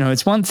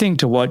 it's one thing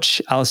to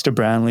watch Alistair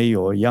Brownlee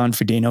or Jan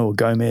Frodeno or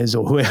Gomez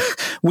or whoever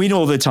win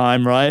all the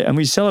time, right? And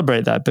we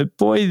celebrate that. But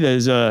boy,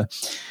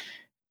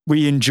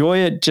 we enjoy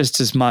it just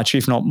as much,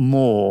 if not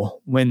more,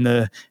 when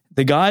the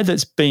guy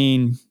that's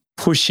been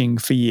pushing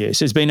for years,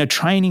 has been a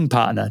training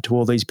partner to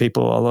all these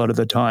people a lot of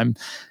the time,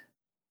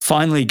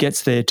 finally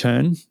gets their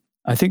turn.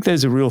 I think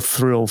there's a real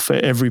thrill for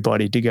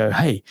everybody to go,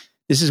 hey,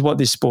 this is what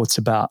this sport's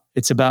about.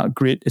 It's about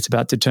grit. It's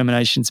about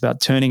determination. It's about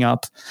turning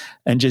up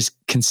and just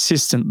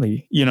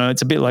consistently.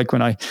 It's a bit like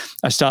when I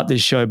start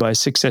this show by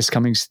success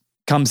comes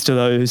to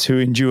those who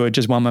endure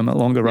just one moment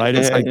longer, right?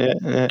 It's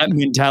that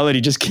mentality,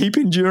 just keep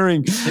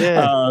enduring.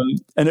 Yeah.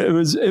 And it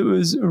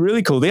was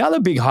really cool. The other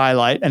big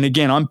highlight, and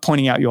again, I'm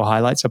pointing out your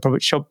highlights. I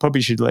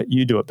probably should let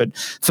you do it. But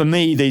for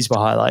me, these were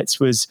highlights,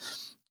 was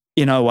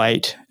in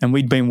 2008, and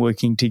we'd been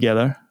working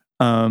together.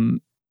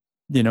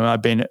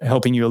 I've been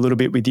helping you a little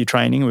bit with your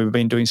training. We've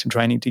been doing some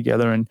training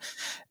together,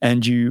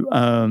 and you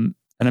and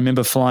I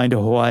remember flying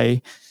to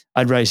Hawaii.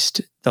 I'd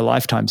raced the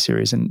Lifetime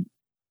Series and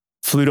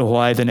flew to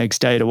Hawaii the next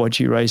day to watch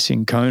you race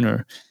in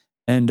Kona,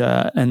 and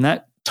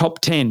that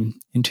top 10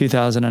 in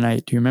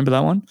 2008. Do you remember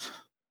that one?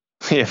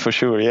 Yeah, for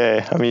sure.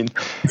 Yeah, I mean,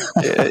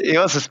 it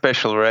was a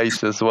special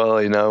race as well,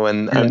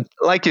 and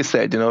like you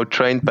said,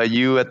 trained by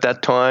you at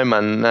that time,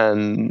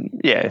 and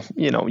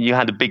you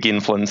had a big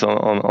influence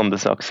on the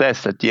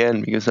success at the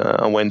end because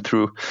I went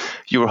through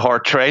your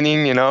hard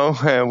training.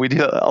 We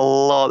did a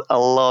lot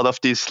of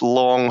this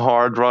long,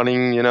 hard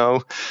running. In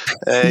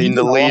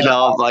the lead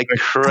out, like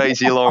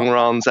crazy long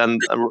runs and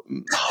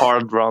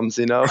hard runs.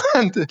 And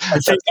I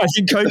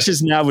think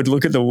coaches now would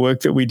look at the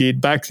work that we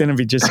did back then and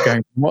be just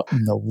going, "What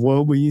in the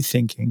world were you thinking?"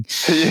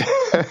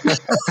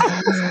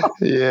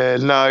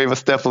 No, it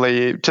was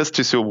definitely just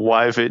to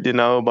survive it,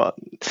 but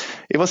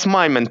it was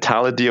my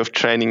mentality of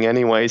training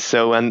anyway.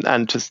 So,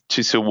 and just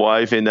to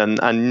survive it.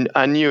 And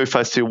I knew if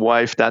I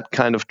survived that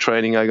kind of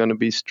training, I'm going to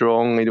be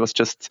strong. It was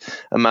just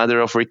a matter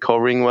of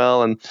recovering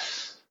well. And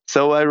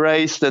so I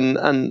raced and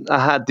I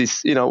had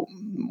this,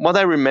 what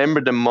I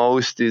remember the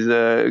most is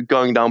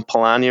going down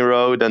Palani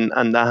Road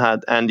and I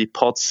had Andy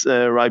Potts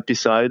right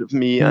beside of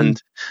me.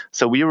 And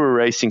so we were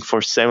racing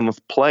for 7th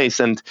place.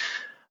 And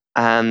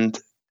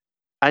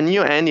I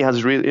knew Andy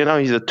has really,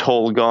 he's a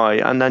tall guy.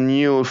 And I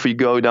knew if we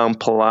go down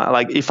Palani,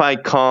 like if I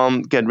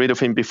can't get rid of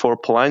him before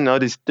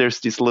Palani, there's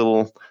this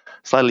little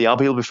slightly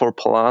uphill before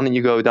Palani,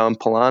 you go down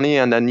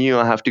Palani, and I knew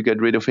I have to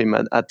get rid of him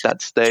at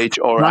that stage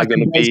or I'm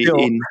going to be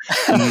in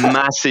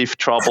massive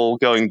trouble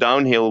going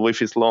downhill with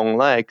his long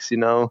legs,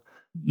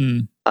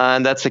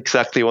 And that's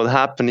exactly what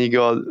happened. He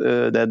got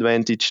the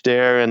advantage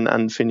there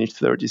and finished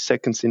 30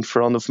 seconds in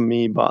front of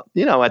me. But,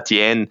 at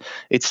the end,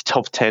 it's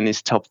top 10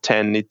 is top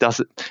 10. It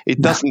doesn't,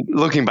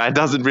 looking back, it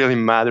doesn't really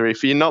matter.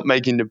 If you're not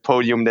making the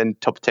podium, then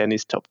top 10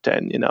 is top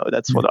 10.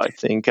 That's what I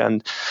think.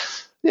 And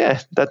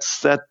yeah,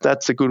 that's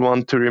a good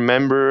one to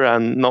remember.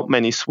 And not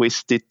many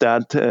Swiss did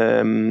that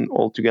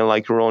altogether,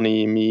 like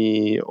Ronnie,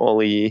 me,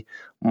 Ollie,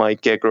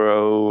 Mike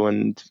Gegro,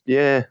 and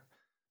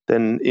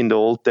then in the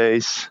old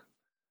days,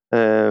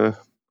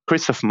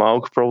 Christoph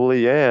Maug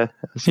probably, as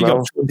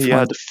well. He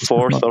had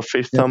 4th or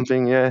 5th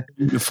something, The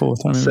 4th,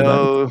 I remember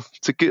so that.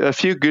 It's a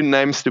few good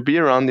names to be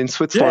around in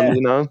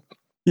Switzerland,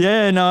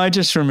 Yeah, no, I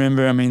just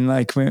remember, I mean,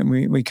 like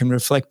we can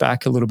reflect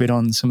back a little bit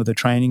on some of the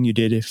training you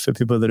did for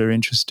people that are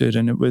interested.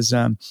 And it was,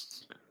 a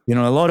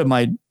lot of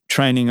my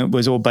training, it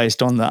was all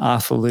based on the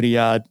Arthur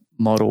Lydiard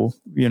model,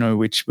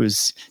 which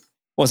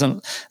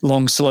wasn't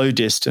long, slow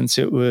distance.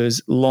 It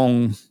was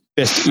long,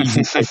 best,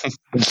 easy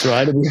distance,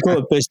 right? We call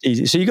it best,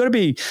 easy. So you got to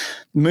be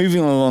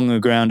moving along the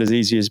ground as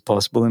easy as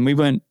possible.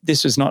 And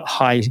this was not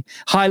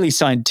highly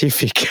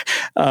scientific,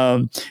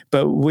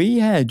 but we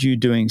had you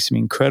doing some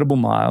incredible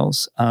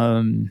miles,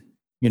 40,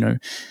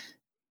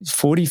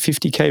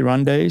 50K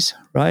run days,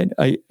 right?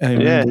 I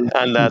remember,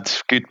 and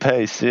that's good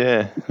pace,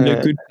 yeah.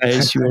 Good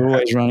pace. You were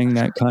always running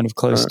that kind of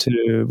close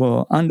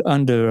to,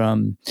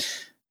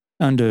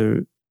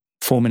 under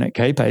 4-minute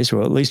K pace,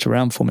 or at least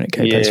around 4-minute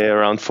K pace. Yeah,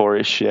 around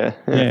 4-ish, yeah.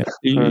 Yeah,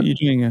 you're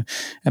doing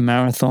a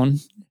marathon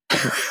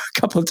a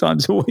couple of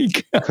times a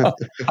week.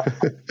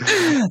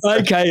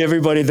 Okay,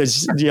 everybody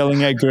that's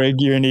yelling at Greg,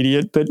 you're an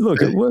idiot. But look,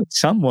 it worked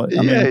somewhat.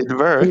 It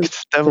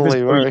worked.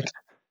 Definitely worked.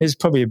 It's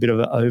probably a bit of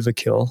an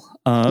overkill.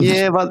 But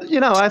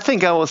I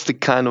think I was the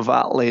kind of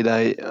athlete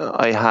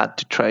I had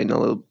to train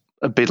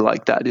a bit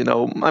like that.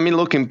 I mean,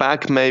 looking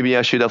back, maybe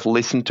I should have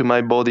listened to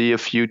my body a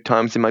few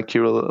times in my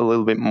career a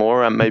little bit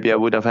more, and maybe I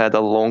would have had a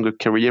longer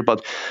career.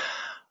 But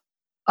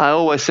I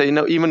always say,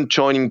 even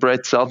joining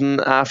Brett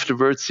Sutton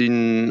afterwards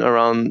in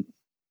around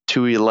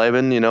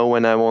 2011,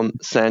 when I won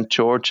St.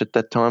 George at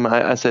that time,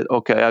 I said,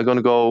 okay, I'm going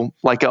to go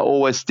like I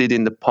always did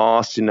in the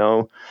past,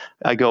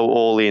 I go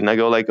all in. I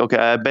go like, okay,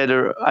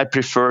 I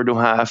prefer to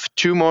have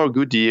 2 more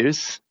good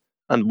years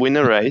and win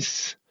a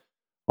race,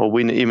 or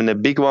win even a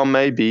big one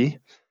maybe,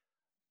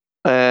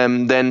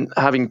 than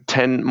having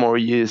 10 more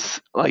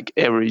years, like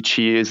average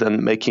years,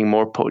 and making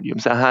more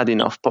podiums. I had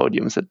enough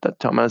podiums at that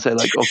time. I said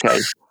like, okay,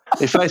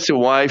 if I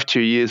survive 2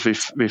 years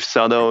with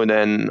Sado,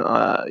 then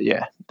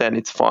then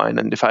it's fine.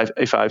 And if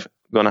I'm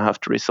gonna have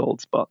the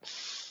results, but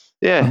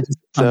yeah,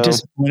 I'm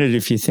disappointed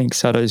if you think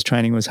Sado's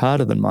training was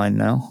harder than mine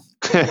now.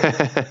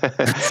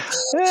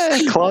 Yeah,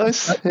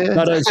 close. Yeah.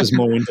 Sado's just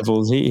more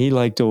intervals. He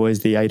liked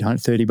always the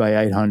 30 by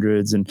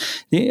 800s, and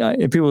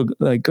people were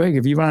like, Greg,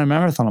 have you run a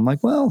marathon? I'm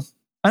like, well,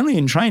 only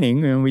in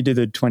training, and we did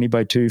the 20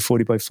 by 2,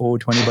 40 by 4,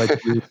 20 by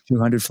 2,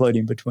 200 float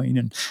in between,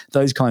 and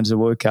those kinds of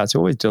workouts. I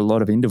always do a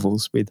lot of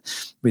intervals with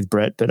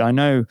Brett, but I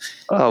know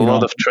a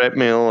lot of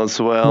treadmill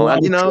as well.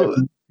 And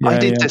I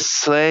did the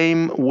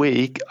same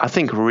week. I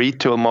think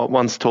Rito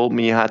once told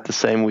me he had the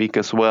same week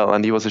as well,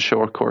 and he was a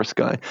short course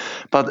guy.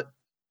 But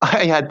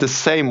I had the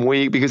same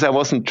week because I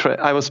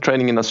was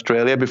training in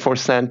Australia before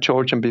St.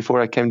 George and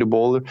before I came to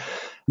Boulder,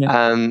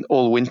 and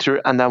all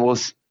winter, and I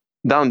was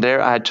down there.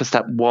 I had just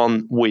that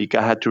 1 week.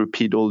 I had to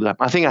repeat all the time.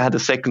 I think I had a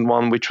second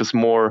one, which was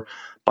more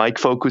bike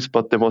focused,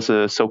 but there was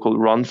a so-called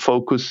run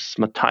focus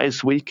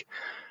Mathias week.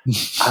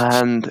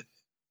 And,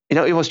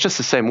 it was just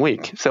the same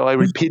week. So I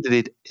repeated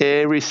it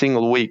every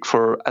single week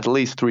for at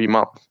least 3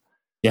 months.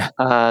 Yeah.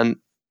 And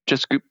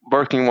just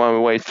working my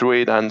way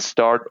through it and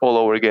start all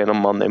over again on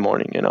Monday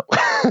morning, No,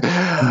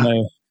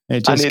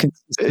 it just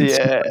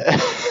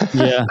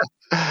yeah.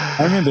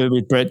 I remember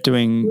with Brett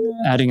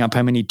adding up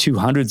how many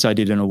 200s I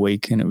did in a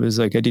week, and it was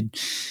like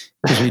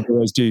because we'd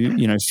always do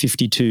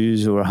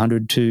 52s or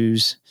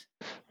 102s,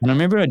 and I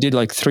remember I did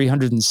like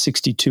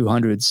 360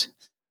 200s,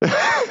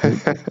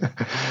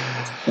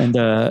 and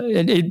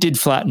it did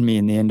flatten me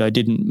in the end. I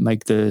didn't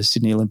make the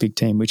Sydney Olympic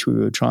team, which we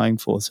were trying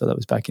for, so that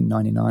was back in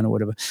 '99 or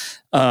whatever.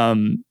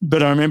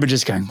 But I remember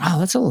just going, wow,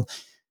 that's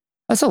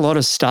a lot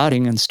of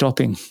starting and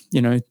stopping,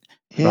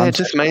 Yeah, it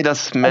just made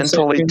us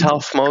mentally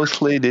tough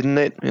mostly, didn't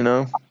it? It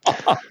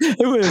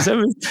was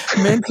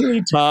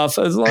mentally tough.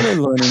 There's a lot of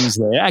learnings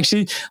there.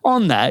 Actually,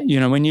 on that,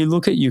 when you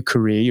look at your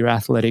career, your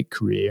athletic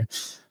career,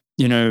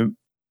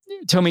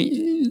 tell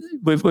me,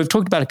 we've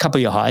talked about a couple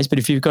of your highs, but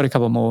if you've got a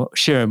couple more,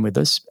 share them with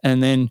us.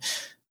 And then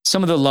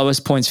some of the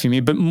lowest points for me,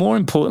 but more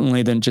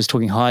importantly than just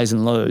talking highs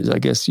and lows, I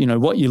guess,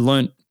 what you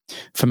learned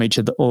from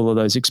all of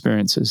those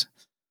experiences.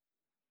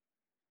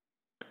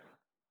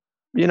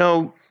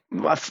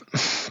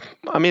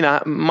 I mean,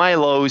 my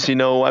lows,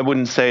 I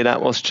wouldn't say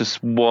that was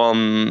just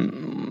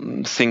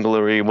one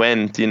singular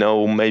event,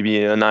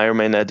 maybe an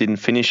Ironman I didn't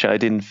finish. I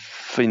didn't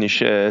finish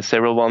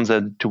several ones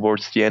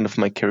towards the end of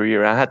my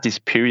career. I had this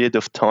period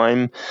of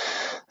time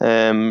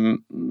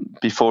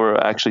before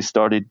I actually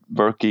started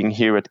working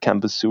here at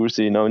Campus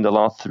Sursee, in the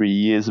last 3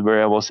 years,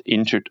 where I was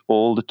injured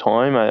all the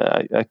time.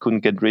 I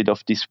couldn't get rid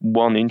of this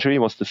one injury.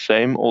 It was the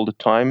same all the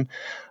time.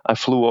 I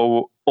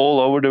flew all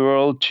over the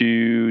world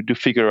to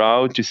figure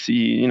out, to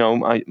see,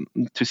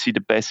 to see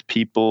the best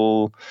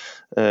people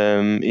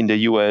in the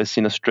US,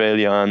 in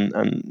Australia,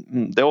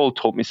 and they all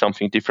told me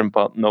something different,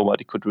 but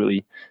nobody could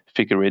really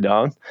figure it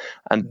out.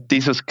 And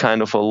this was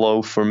kind of a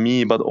low for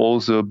me, but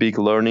also a big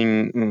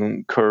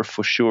learning curve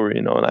for sure,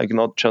 like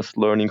not just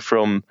learning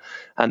from,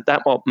 and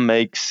that what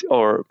makes,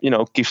 or,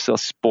 gives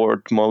us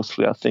sport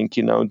mostly, I think,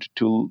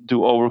 to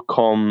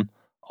overcome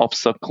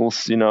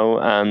obstacles,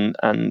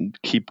 and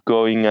keep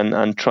going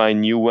and try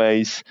new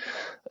ways.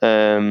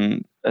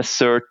 a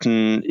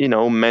certain,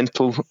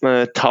 mental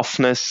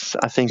toughness.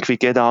 I think we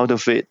get out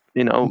of it,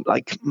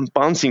 like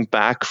bouncing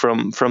back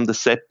from the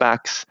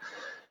setbacks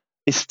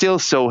is still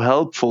so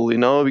helpful,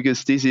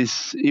 because this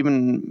is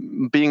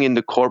even being in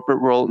the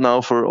corporate world now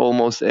for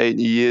almost 8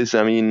 years.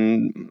 I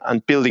mean,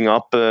 and building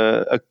up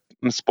a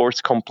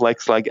sports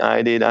complex like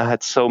I did, I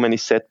had so many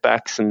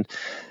setbacks. And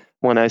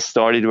when I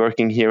started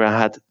working here, I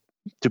had,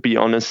 to be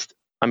honest,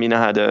 I mean,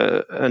 I had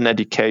an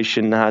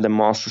education, I had a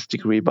master's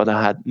degree, but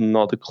I had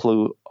not a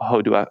clue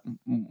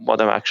what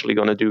I'm actually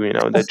going to do.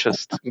 They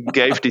just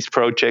gave this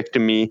project to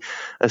me,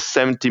 a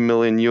 $70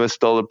 million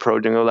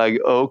project. I'm like,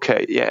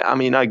 okay, yeah, I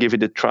mean, I give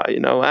it a try,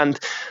 and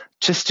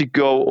just to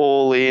go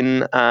all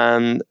in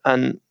and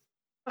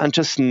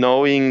just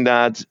knowing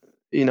that,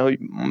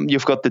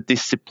 you've got the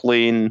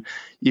discipline,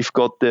 you've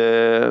got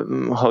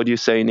the, how do you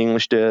say in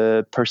English,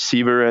 the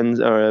perseverance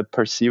and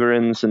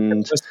perseverance,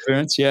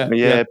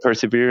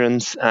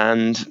 perseverance,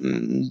 and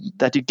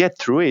that you get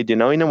through it,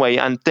 in a way,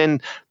 and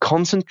then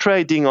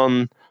concentrating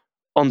on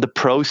the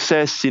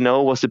process,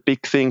 was a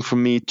big thing for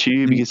me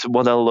too, because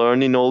what I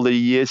learned in all the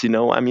years,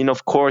 I mean,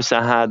 of course,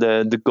 I had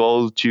the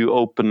goal to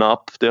open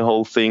up the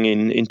whole thing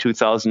in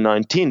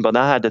 2019, but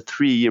I had a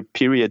 3-year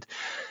period.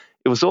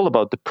 It was all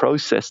about the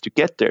process to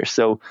get there.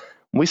 So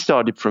we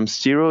started from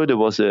zero. There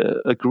was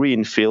a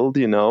green field,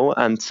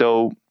 and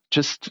so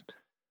just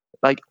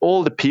like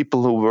all the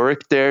people who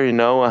worked there,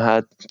 I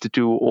had to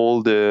do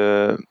all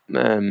the,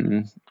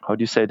 how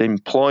do you say, the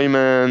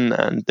employment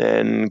and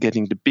then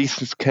getting the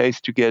business case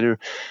together.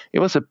 It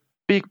was a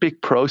big,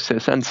 big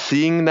process. And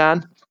seeing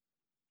that,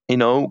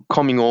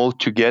 coming all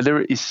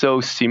together is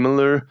so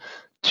similar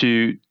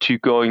to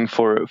going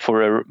for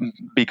a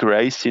big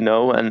race,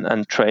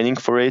 and training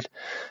for it.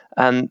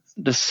 And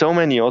there's so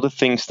many other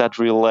things that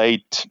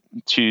relate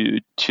to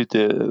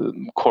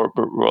the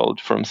corporate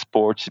world from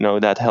sports,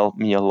 that helped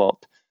me a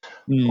lot.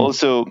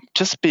 Also,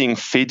 just being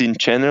fit in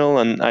general,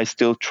 and I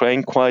still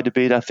train quite a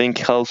bit, I think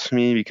helps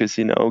me because,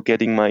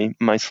 getting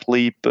my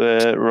sleep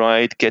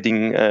right,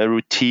 getting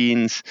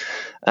routines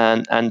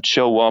and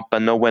show up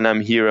and know when I'm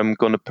here, I'm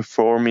going to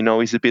perform,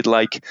 is a bit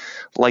like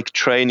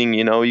training,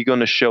 you're going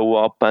to show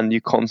up and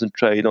you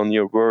concentrate on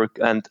your work.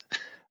 And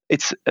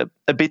it's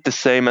a bit the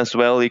same as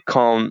well. You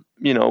can't,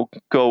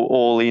 go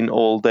all in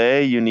all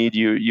day. You need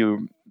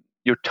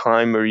your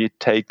time where you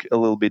take a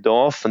little bit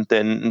off and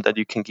then that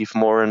you can give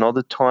more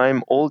another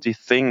time. All these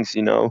things,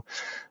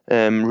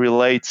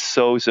 relate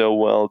so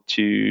well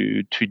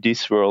to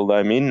this world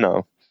I'm in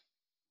now.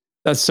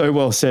 That's so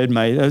well said,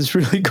 mate. That's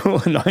really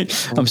cool. And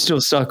I'm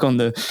still stuck on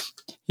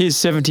here's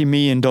 $70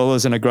 million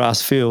in a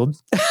grass field.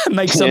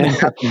 Make something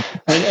happen.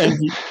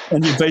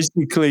 And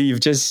you've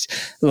just,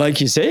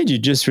 like you said, you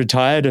just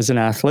retired as an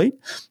athlete.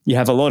 You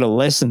have a lot of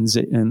lessons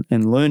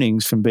and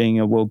learnings from being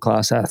a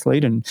world-class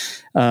athlete and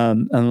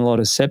a lot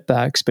of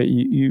setbacks. But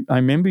I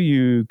remember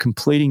you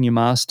completing your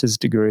master's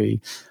degree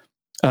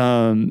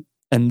and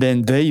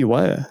then there you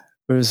were.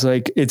 It was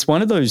like, it's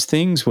one of those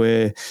things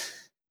where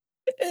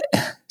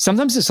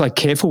sometimes it's like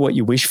careful what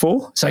you wish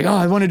for. It's like, oh,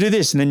 I want to do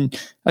this. And then,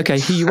 okay,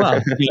 here you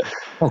are.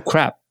 Oh,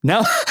 crap.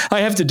 Now I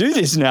have to do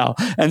this now.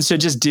 And so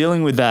just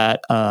dealing with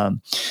that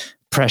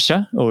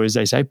pressure, or as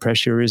they say,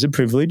 pressure is a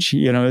privilege.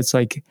 It's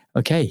like,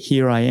 okay,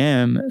 here I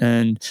am.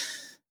 And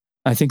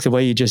I think the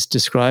way you just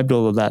described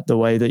all of that, the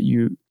way that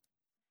you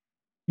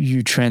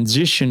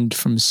transitioned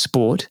from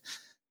sport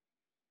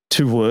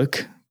to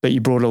work, but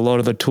you brought a lot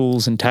of the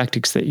tools and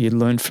tactics that you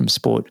learned from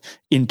sport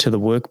into the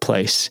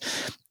workplace.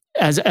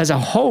 As a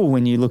whole,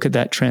 when you look at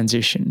that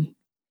transition,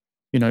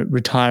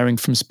 retiring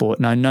from sport,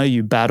 and I know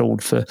you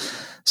battled for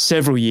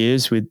several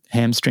years with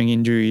hamstring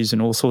injuries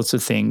and all sorts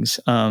of things.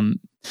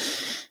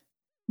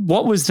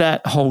 What was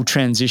that whole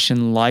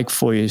transition like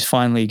for you?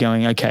 Finally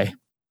going, okay,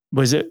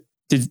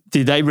 did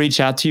they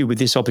reach out to you with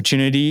this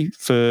opportunity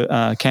for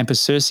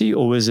Campus Sursee,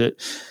 or was it,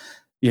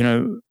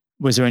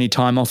 was there any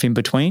time off in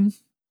between?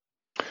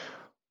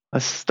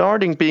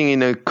 Starting being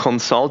in a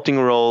consulting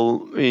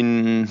role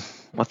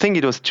I think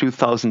it was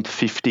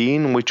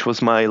 2015, which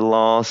was my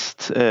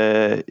last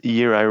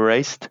year I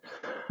raced.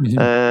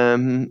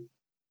 Mm-hmm.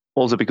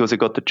 Also because I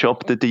got the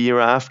job the year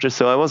after.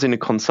 So I was in a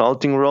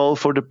consulting role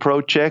for the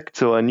project.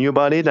 So I knew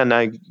about it and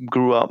I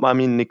grew up. I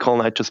mean, Nicole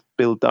and I just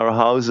built our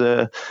house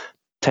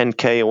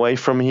 10K away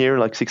from here,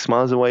 like 6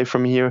 miles away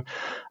from here.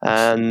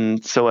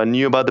 And so I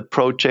knew about the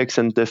projects.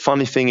 And the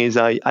funny thing is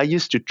I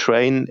used to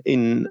train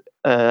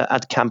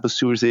at Campus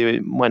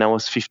Sursee when I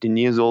was 15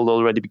 years old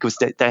already, because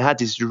they had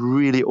this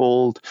really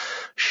old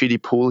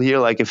shitty pool here,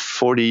 like a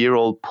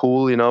 40-year-old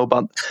pool,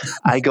 but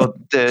I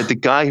got the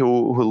guy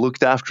who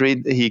looked after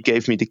it. He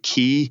gave me the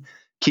keys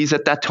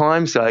at that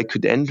time so I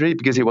could enter it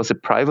because it was a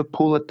private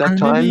pool at that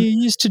time. You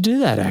used to do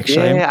that, actually.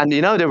 Yeah, and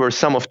there were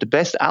some of the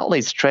best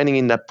athletes training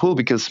in that pool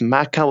because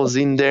Macca was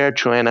in there,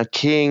 Joanna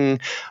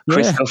King,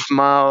 Christoph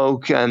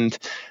Mauk, and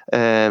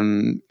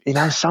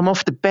some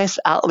of the best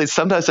athletes.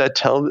 Sometimes I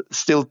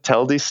still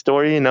tell this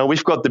story.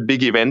 We've got the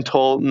big event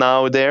hall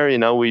now there.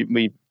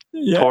 We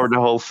tore the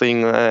whole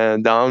thing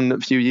down a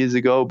few years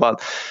ago,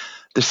 but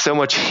there's so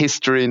much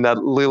history in that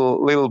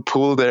little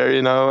pool there,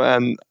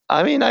 and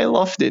I mean, I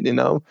loved it,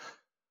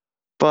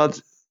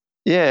 but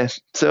yeah,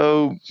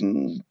 so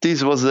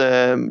this was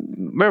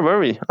where were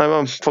we?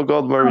 I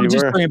forgot where we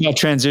just were. talking about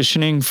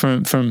transitioning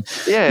from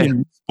sport.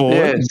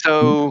 Yeah.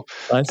 So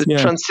the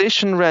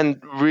transition ran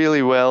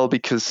really well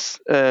because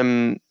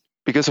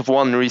of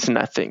one reason,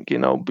 I think,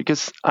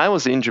 because I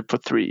was injured for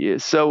 3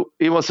 years, so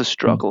it was a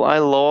struggle. I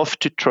love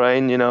to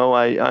train,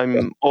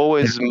 I'm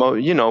always,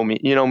 you know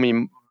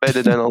me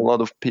better than a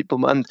lot of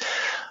people, and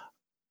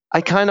I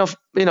kind of,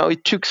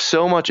 it took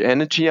so much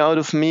energy out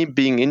of me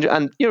being injured,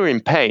 and you're in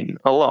pain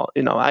a lot.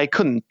 I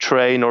couldn't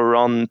train or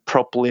run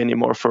properly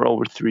anymore for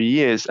over 3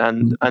 years,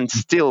 and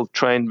still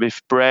trained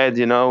with bread,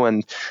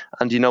 and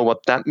you know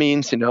what that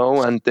means,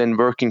 and then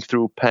working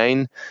through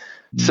pain.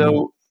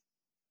 So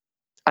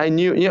I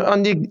knew,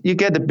 and you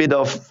get a bit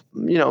of,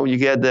 you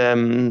get,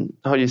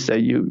 how do you say,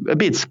 you a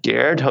bit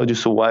scared how to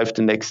survive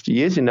the next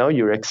years,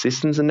 your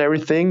existence and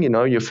everything,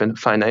 your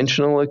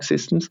financial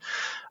existence.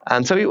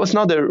 And so it was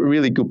not a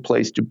really good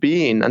place to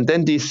be in. And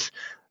then this,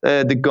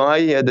 the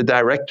guy, the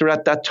director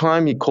at that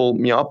time, he called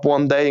me up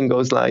one day and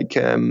goes like,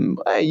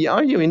 hey,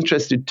 are you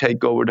interested to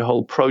take over the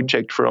whole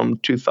project from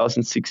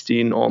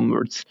 2016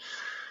 onwards?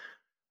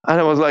 And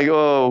I was like,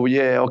 oh,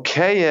 yeah,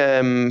 okay.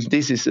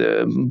 This is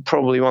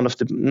probably one of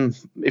the,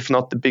 if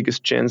not the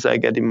biggest chance I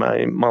get in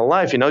my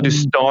life, to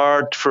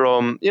start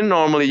from,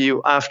 normally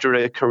you, after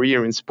a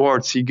career in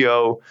sports, you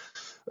go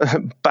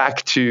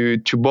back to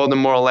bottom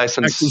more or less.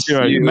 And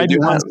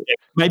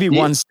maybe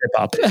one step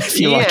up.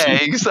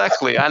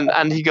 Exactly.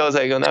 And he goes,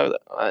 I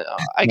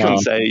couldn't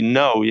say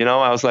no,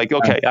 I was like,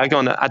 okay, I'm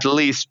going to at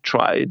least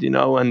try it,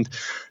 and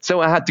so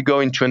I had to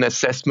go into an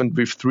assessment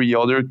with 3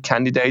 other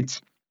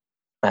candidates.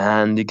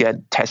 And you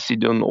get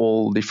tested on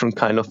all different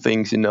kind of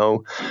things, and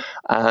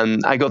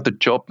I got the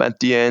job at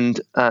the end,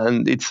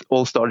 and it's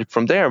all started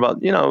from there.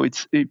 But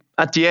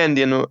at the end,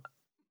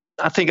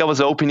 I think I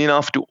was open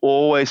enough to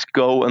always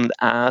go and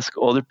ask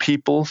other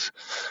people,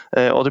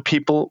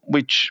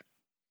 which,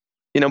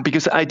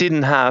 because I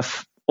didn't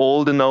have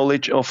all the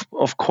knowledge, of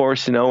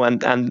course,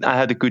 and I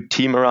had a good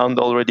team around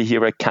already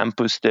here at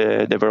campus.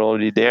 They were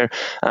already there,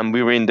 and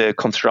we were in the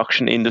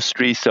construction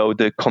industry, so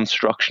the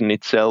construction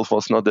itself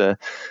was not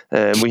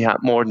we had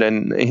more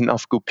than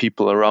enough good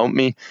people around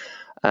me,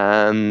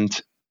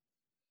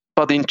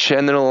 but in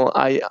general,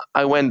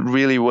 I went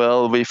really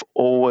well with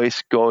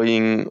always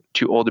going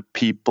to other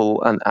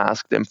people and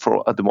ask them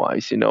for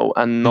advice,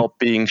 and not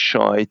being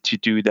shy to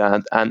do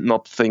that, and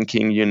not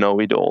thinking you know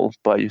it all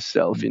by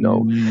yourself,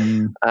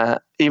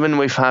 even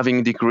with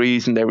having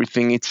degrees and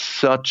everything, it's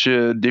such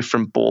a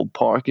different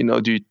ballpark,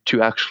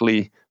 to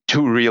actually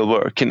do real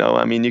work.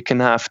 I mean, you can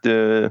have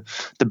the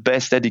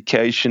best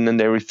education and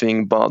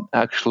everything, but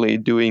actually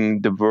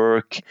doing the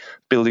work,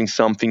 building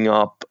something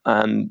up,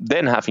 and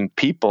then having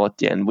people at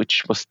the end,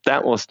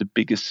 that was the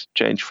biggest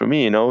change for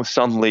me.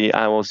 Suddenly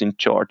I was in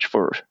charge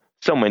for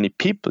so many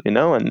people,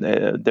 and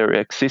their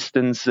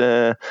existence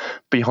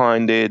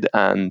behind it,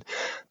 and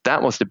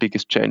that was the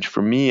biggest change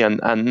for me. And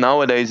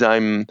nowadays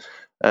I'm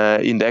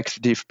in the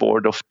executive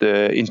board of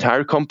the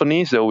entire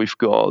company. So we've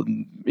got,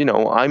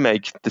 I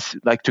make this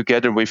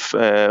together with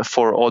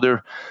 4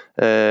 other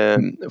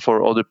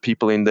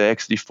people in the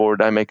executive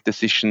board. I make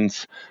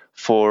decisions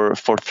for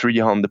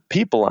 300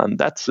 people, and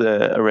that's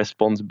a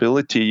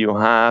responsibility you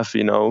have.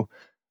 You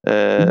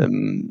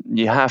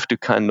have to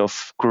kind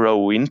of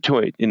grow into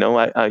it.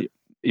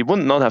 It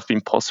would not have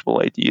been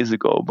possible 8 years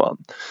ago, but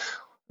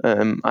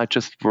I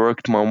just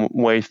worked my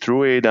way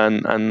through it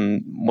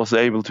and was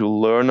able to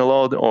learn a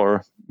lot,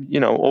 or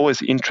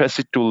always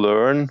interested to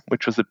learn,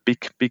 which was a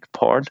big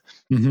part,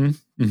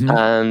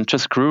 and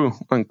just grew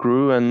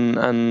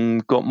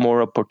and got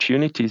more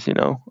opportunities,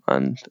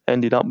 and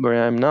ended up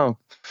where I am now.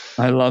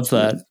 I love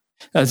that.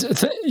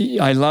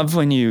 I love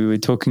when you were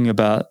talking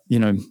about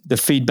the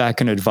feedback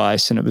and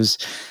advice, and it was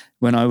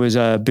when I was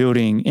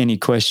building Any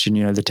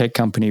Question, the tech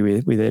company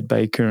with Ed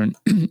Baker, and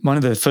one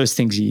of the first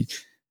things he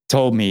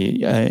told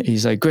me,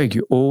 he's like, Greg,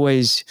 you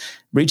always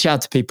reach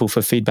out to people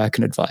for feedback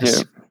and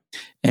advice.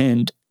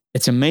 And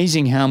it's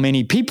amazing how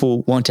many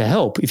people want to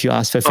help if you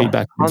ask for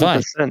feedback and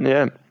advice.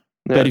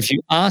 But if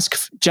you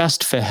ask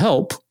just for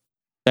help,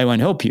 they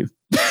won't help you.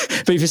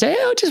 But if you say,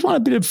 I just want a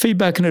bit of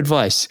feedback and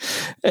advice,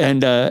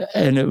 and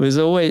it was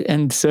always,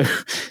 and so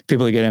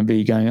people are going to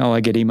be going,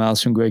 I get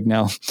emails from Greg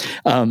now.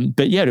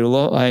 But yeah,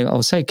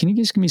 I'll say, can you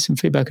just give me some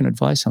feedback and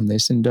advice on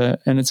this? And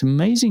it's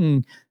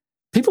amazing.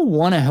 People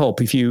want to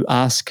help if you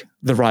ask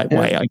the right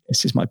way, I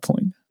guess is my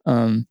point.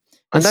 And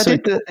I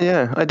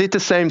did the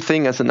same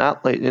thing as an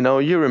athlete.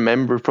 You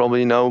remember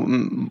probably,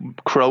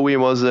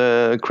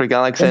 Craig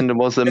Alexander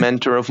was a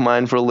mentor of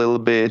mine for a little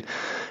bit.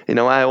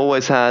 I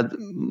always had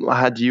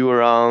you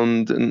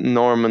around,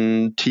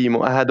 Norman,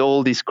 Timo. I had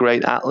all these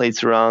great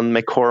athletes around,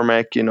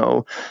 McCormack,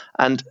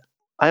 and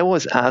I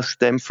always asked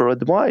them for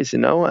advice,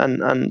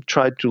 and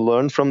tried to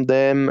learn from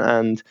them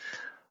and,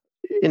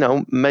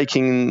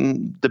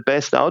 making the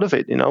best out of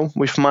it,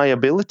 with my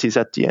abilities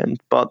at the end.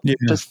 But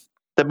just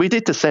that we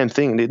did the same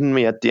thing, didn't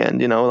we? At the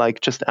end,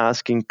 like just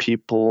asking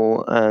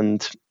people,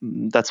 and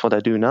that's what I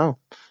do now.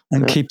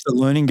 And keep the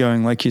learning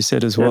going, like you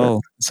said as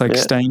well. It's like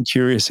staying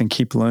curious and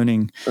keep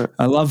learning.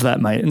 I love that,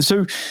 mate. And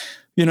so,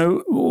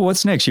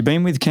 what's next? You've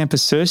been with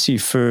Campus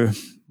Sursee for,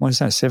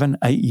 7,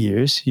 8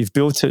 years. You've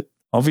built it.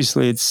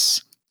 Obviously,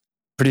 it's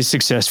pretty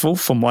successful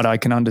from what I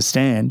can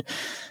understand.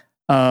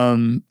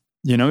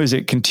 Is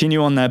it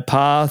continue on that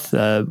path?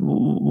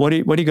 What do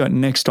you got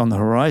next on the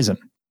horizon?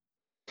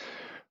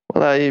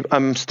 Well,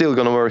 I'm still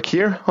going to work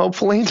here,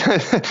 hopefully,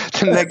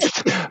 the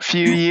next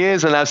few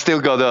years. And I've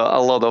still got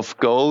a lot of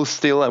goals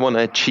still I want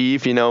to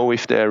achieve,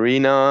 with the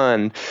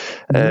arena,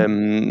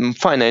 and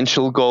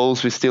financial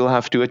goals we still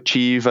have to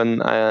achieve.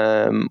 And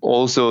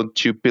also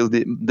to build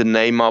the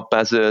name up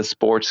as a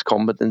sports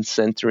competence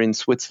center in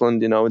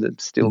Switzerland.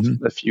 There's still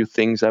a few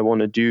things I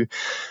want to do.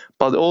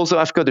 But also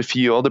I've got a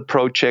few other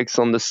projects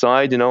on the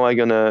side. I'm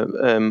going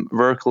to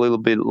work a little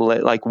bit,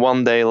 like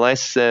one day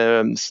less,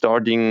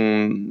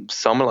 starting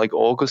summer, like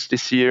August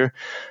this year.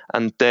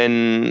 And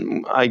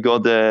then I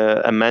got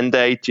a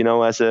mandate,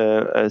 as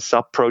a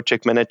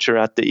sub-project manager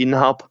at the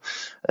InHub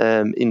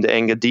in the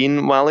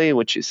Engadine Valley,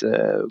 which is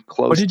close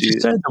to... What did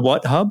you say? The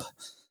what hub?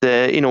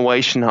 The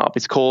Innovation Hub.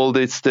 It's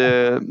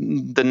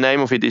the name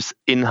of it is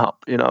InHub,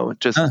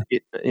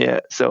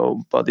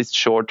 but it's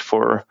short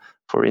for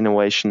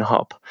Innovation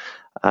Hub.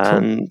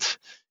 And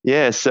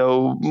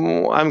so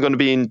I'm going to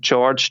be in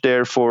charge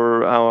there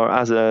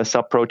as a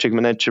sub-project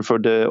manager for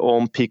the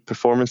On Peak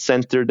Performance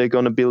Center they're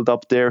going to build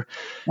up there.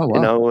 Oh,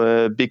 wow.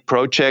 A big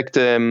project.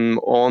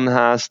 On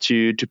has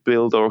to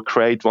build or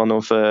create one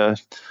of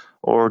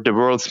or the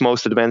world's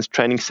most advanced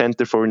training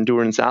center for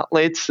endurance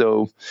athletes.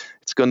 So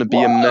it's going to be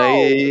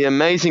an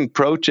amazing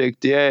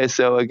project. Yeah,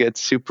 so I get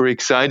super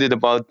excited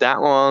about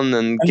that one.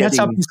 And that's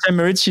up in St.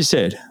 Moritz, you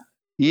said?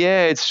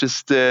 Yeah, it's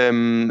just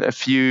a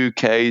few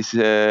Ks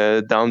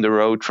down the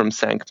road from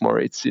St.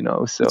 Moritz,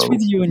 So it's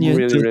with you and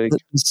the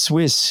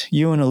Swiss,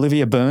 you and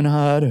Olivia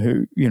Bernhard,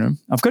 who,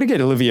 I've got to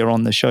get Olivia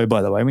on the show,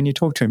 by the way. When you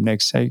talk to him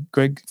next, say,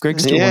 Greg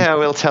still I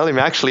will tell him.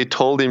 I actually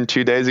told him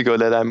 2 days ago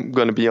that I'm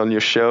going to be on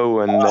your show,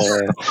 and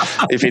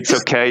if it's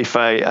okay if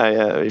I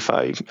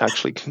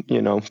actually,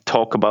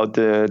 talk about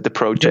the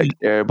project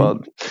there,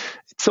 but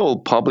it's all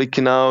public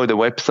now. The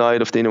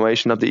website of the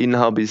Innovation of the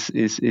InHub is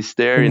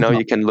there.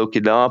 You can look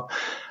it up.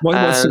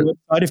 What's the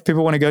website if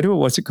people want to go to it?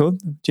 What's it called?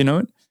 Do you know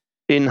it?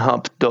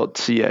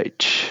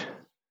 Inhub.ch.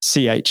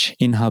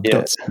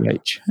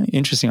 Inhub.ch.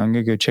 Interesting. I'm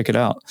going to go check it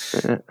out.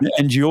 Yeah.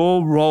 And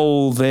your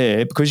role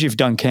there, because you've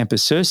done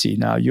Campus Sursee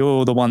now,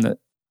 you're the one that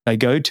they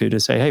go to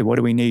say, hey, what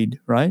do we need,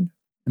 right?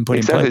 And put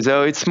exactly. in place.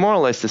 So it's more or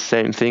less the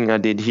same thing I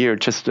did here,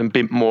 just a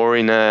bit more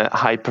in a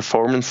high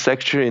performance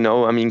sector.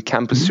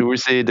 Campus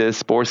Sursee, the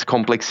sports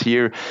complex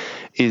here,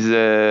 is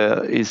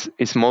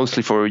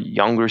mostly for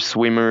younger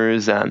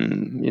swimmers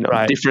and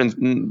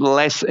different,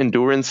 less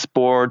endurance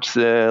sports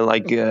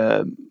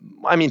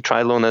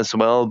triathlon as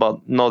well,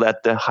 but not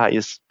at the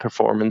highest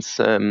performance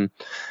in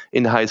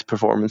the highest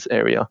performance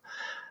area.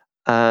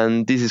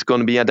 And this is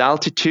going to be at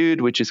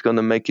altitude, which is going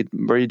to make it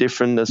very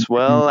different as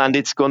well. And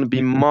it's going to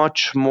be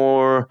much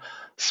more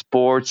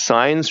sports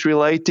science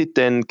related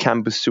than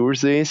Campus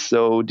Sursee.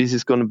 So this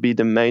is going to be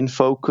the main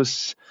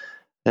focus.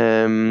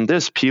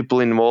 There's people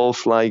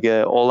involved like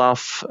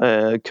Olaf,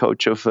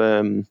 coach of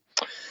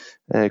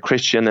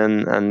Christian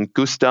and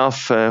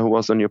Gustav, who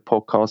was on your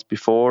podcast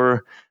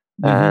before.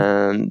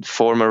 And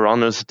former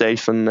runners,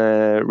 Dave-Van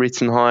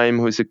Ritzenheim,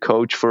 who's a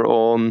coach for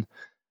On.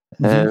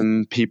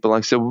 People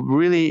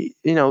really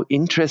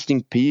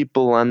interesting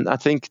people, and I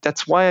think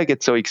that's why I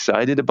get so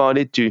excited about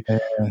it, to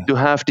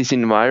have this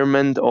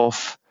environment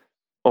of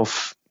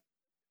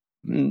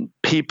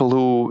people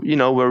who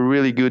were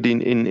really good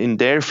in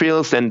their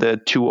fields, and the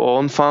two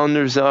On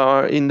founders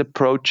are in the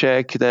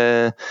project.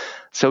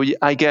 So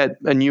I get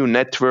a new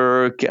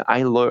network.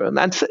 I learn.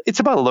 It's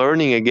about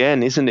learning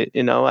again, isn't it?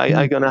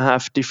 I'm gonna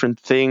have different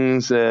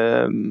things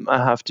I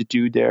have to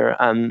do there,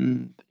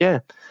 and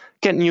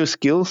get new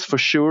skills for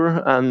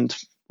sure, and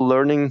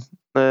learning.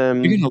 You're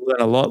going to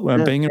learn a lot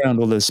being around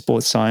all the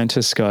sports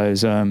scientists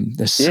guys.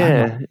 There's so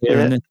much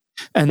there,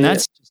 and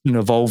that's just an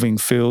evolving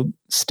field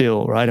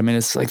still, right? I mean,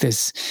 it's like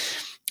this.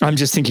 I'm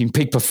just thinking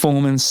peak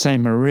performance,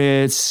 St.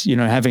 Moritz,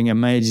 having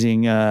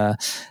amazing,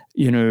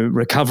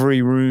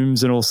 recovery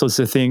rooms and all sorts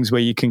of things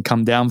where you can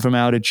come down from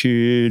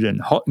altitude,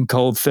 and hot and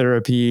cold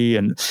therapy,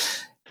 and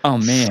oh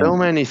man, so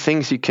many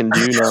things you can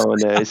do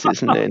nowadays,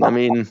 isn't it? I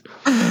mean,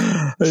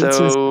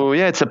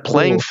 it's a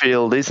playing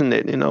field, isn't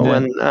it?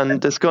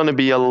 And there's going to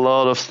be a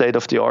lot of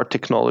state-of-the-art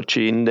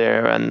technology in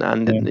there, and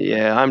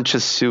I'm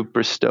just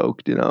super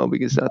stoked,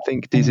 because I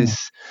think this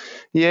is,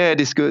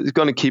 it's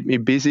going to keep me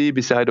busy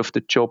beside of the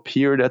job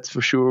here, that's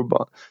for sure.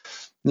 But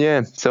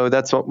so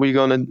that's what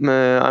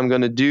I'm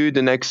gonna do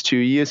the next 2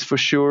 years for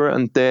sure,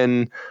 and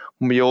then.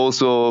 We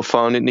also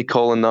founded,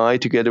 Nicole and I,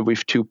 together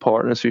with two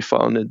partners, we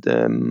talked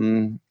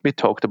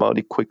about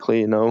it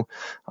quickly,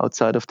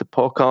 outside of the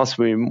podcast.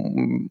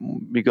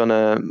 We're going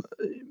to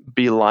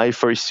be live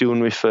very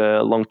soon with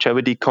a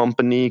longevity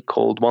company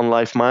called One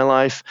Life My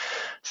Life.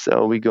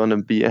 So we're going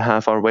to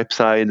have our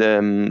website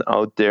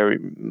out there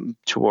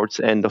towards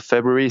the end of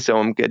February. So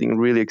I'm getting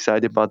really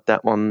excited about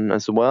that one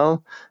as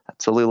well.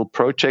 That's a little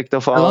project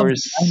of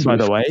ours. I love the name, by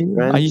the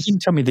way. You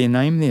didn't tell me their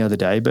name the other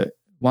day, but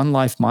One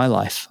Life My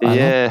Life.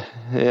 Yeah.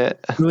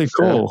 Really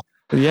cool.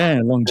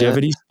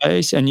 Longevity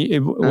space. And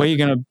where are you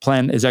going to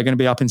plan? Is that going to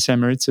be up in St.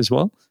 Moritz as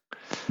well?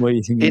 Where are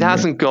you thinking? It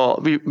hasn't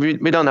got. We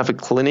don't have a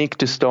clinic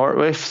to start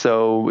with,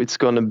 so it's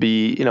going to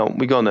be.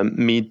 We're going to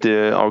meet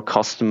our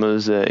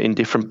customers in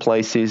different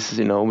places.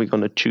 We're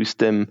going to choose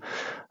them.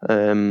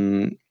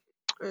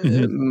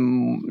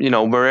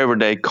 Wherever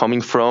they're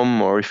coming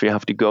from, or if we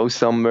have to go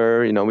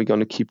somewhere, we're going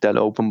to keep that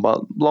open.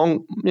 But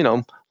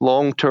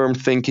long-term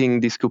thinking,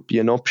 this could be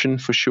an option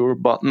for sure,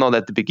 but not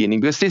at the beginning,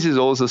 because this is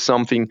also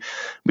something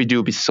we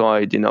do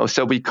beside,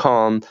 so we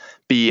can't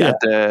be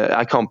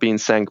I can't be in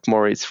St.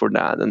 Moritz for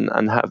that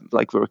and have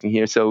working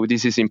here. So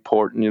this is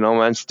important,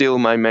 and still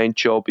my main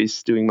job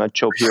is doing my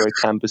job here at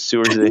Campus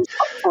Sursee.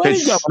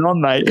 What's going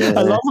on, mate? Yeah.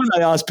 I love when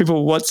they ask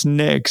people what's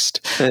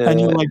next, and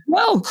you're like,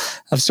 well,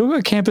 I've still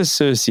got Campus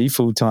Sursee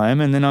full time,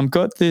 and then I've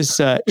got this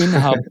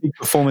in-hub big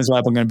performance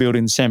lab I'm going to build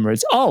in St.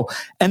 Moritz. Oh,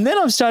 and then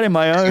I'm starting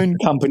my own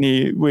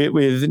company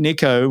with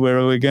Nico,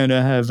 where we're going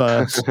to have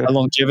a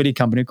longevity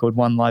company called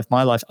One Life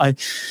My Life.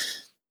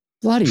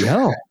 Bloody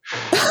hell.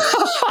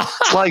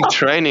 It's like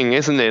training,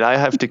 isn't it? I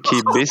have to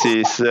keep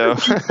busy. So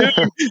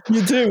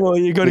you do. Well,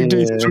 you got to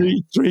do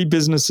three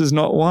businesses,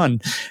 not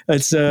one.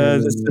 That's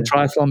the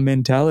triathlon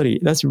mentality.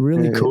 That's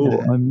really cool.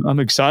 I'm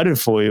excited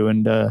for you,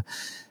 and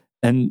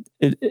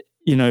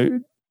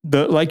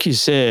like you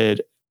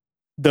said,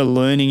 the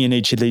learning in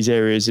each of these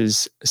areas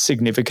is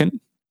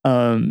significant.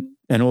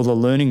 And all the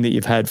learning that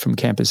you've had from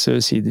Campus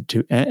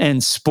Sursee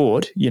and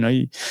sport,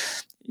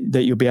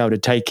 that you'll be able to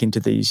take into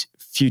these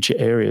future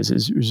areas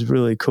is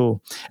really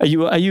cool. Are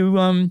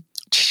you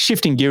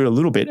shifting gear a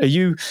little bit? Are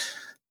you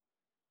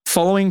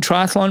following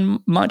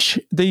triathlon much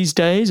these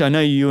days? I know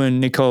you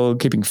and Nicole are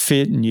keeping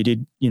fit, and you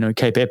did,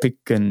 Cape Epic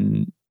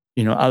and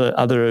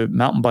other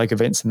mountain bike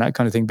events and that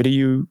kind of thing. But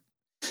is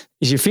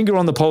your finger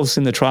on the pulse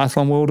in the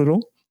triathlon world at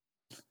all?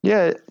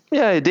 Yeah,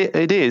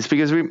 it is,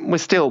 because we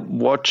still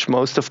watch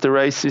most of the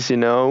races,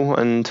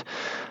 and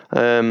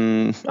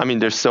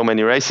there's so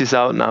many races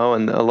out now,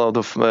 and a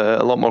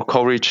lot more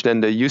coverage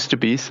than there used to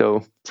be,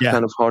 so it's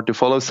kind of hard to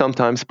follow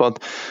sometimes.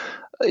 But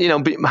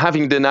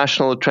having the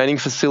national training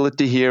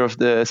facility here of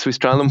the Swiss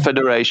Triathlon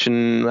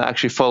Federation,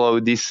 actually follow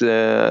these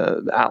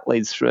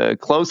athletes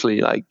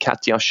closely, like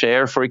Katja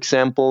Scher, for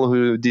example,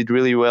 who did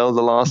really well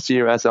the last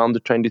year as under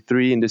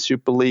 23 in the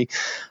Super League,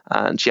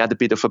 and she had a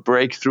bit of a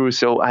breakthrough.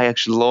 So I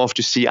actually love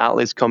to see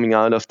athletes coming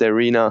out of the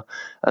arena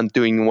and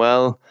doing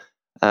well.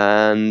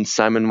 And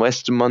Simon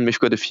Westermann, we've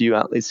got a few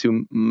athletes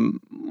who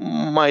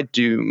might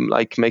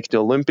make the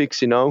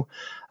Olympics,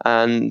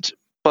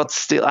 But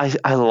still,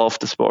 I love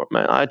the sport,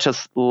 man. I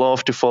just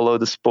love to follow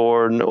the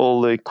sport and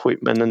all the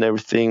equipment and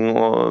everything,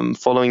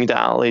 following the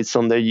athletes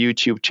on their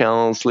YouTube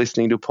channels,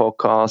 listening to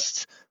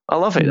podcasts. I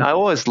love it. I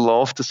always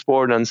loved the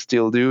sport and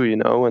still do,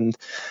 and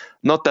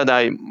not that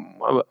I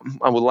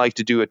would like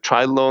to do a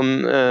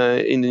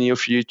triathlon in the near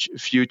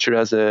future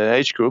as a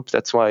age group.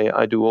 That's why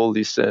I do all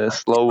these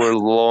slower,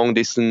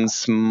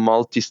 long-distance,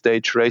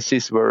 multi-stage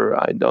races where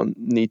I don't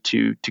need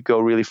to go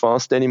really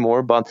fast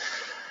anymore. But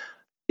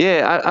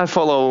yeah, I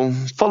follow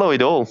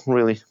it all,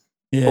 really.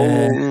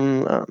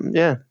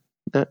 Yeah.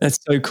 That's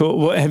so cool.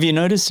 Well, have you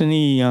noticed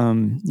any,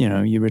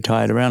 you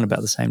retired around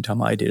about the same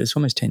time I did. It's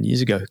almost 10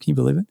 years ago. Can you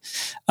believe it?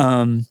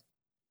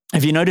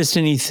 Have you noticed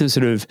any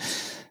sort of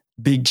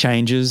big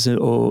changes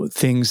or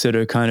things that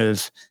are kind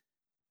of,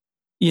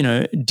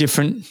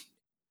 different,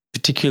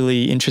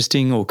 particularly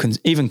interesting or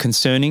even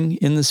concerning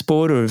in the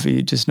sport, or have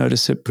you just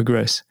noticed it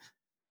progress?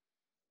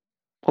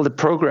 Well, the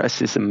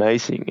progress is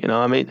amazing.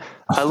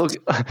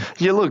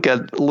 You look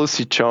at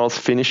Lucy Charles'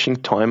 finishing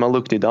time. I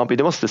looked it up.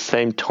 It was the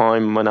same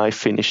time when I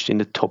finished in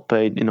the top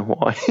 8 in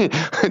Hawaii.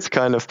 It's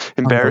kind of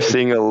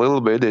embarrassing a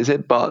little bit, is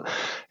it? But,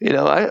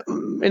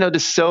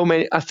 there's so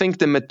many. I think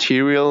the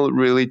material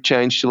really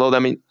changed a lot.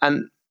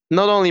 And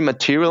not only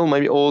material,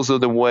 maybe also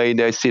the way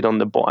they sit on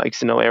the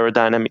bikes,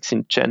 aerodynamics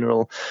in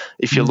general.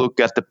 If you look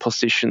at the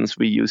positions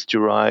we used to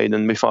ride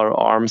and with our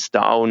arms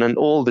down and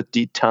all the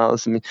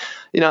details,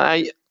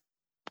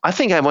 I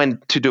think I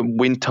went to the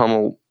wind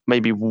tunnel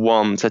maybe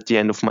once at the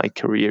end of my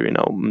career,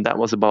 that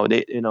was about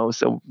it,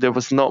 so there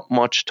was not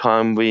much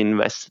time we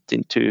invested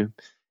into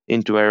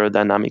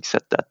aerodynamics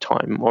at that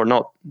time, or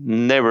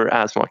never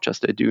as much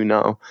as they do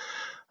now.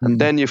 And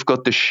then you've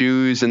got the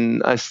shoes,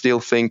 and I still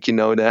think, they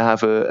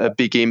have a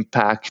big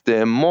impact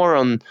more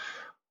on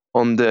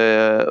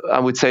the, I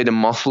would say, the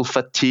muscle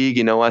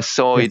fatigue. I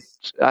saw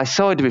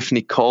it with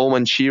Nicole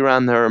when she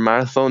ran her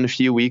marathon a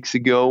few weeks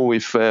ago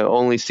with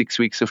only 6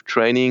 weeks of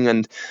training,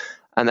 and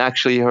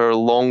actually her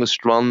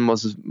longest run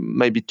was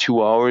maybe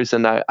 2 hours,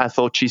 and I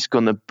thought she's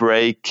gonna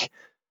break.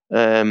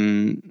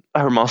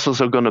 Her muscles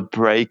are gonna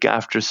break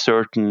after a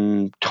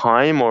certain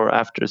time or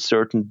after a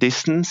certain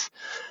distance,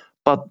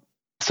 but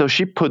So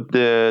she put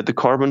the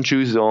carbon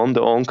shoes on,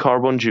 the on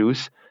carbon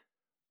shoes,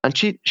 and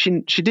she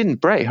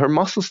didn't break. Her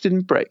muscles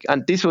didn't break.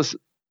 And this was,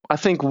 I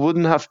think,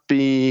 wouldn't have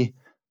been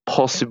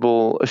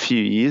possible a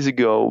few years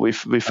ago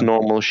with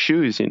normal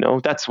shoes.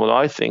 That's what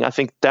I think. I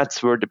think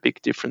that's where the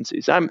big difference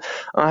is. I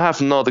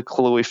have not a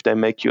clue if they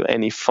make you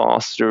any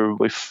faster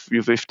with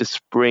the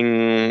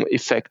spring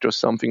effect or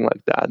something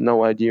like that.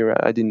 No idea.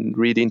 I didn't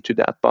read into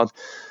that, but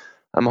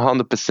I'm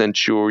 100%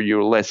 sure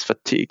you're less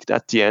fatigued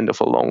at the end of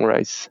a long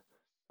race.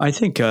 I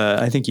think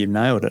you've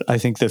nailed it. I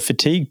think the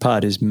fatigue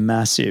part is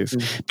massive,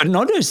 but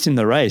not just in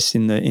the race,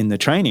 in the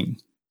training.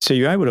 So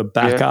you're able to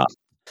back up.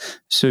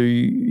 So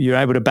you're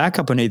able to back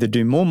up and either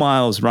do more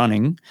miles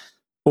running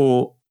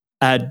or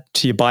add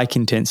to your bike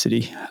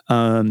intensity.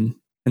 And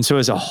so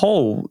as a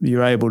whole,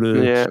 you're able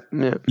to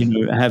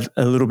have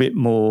a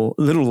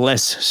little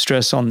less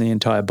stress on the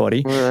entire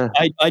body. Yeah.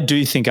 I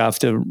do think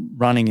after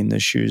running in the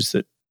shoes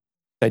that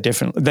they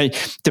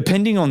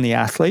depending on the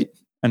athlete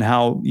and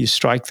how you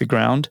strike the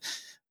ground,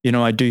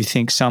 I do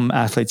think some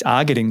athletes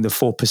are getting the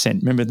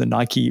 4%. Remember the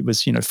Nike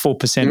was,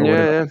 4% or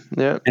whatever.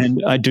 Yeah.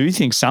 And I do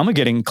think some are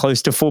getting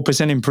close to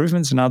 4%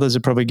 improvements and others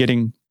are probably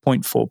getting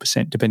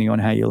 0.4% depending on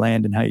how you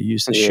land and how you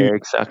use the shoe. Yeah,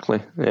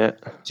 exactly. Yeah.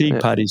 The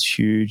part is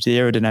huge. The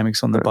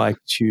aerodynamics on the bike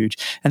is huge.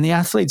 And the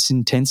athlete's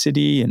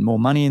intensity and more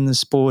money in the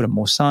sport and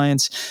more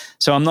science.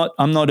 So I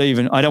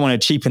don't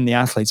want to cheapen the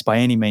athletes by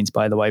any means,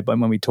 by the way, but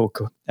when we talk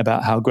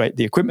about how great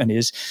the equipment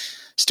is,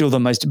 still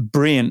the most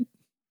brilliant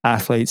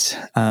athletes,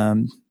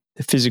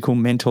 the physical,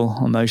 mental,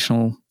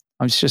 emotional.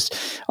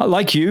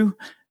 Like you,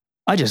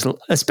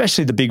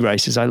 especially the big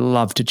races, I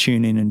love to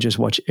tune in and just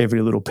watch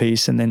every little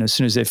piece. And then as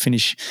soon as they're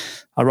finished,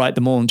 I write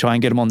them all and try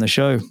and get them on the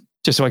show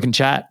just so I can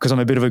chat because I'm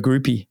a bit of a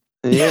groupie.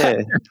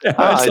 Yeah.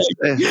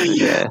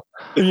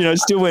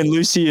 Still when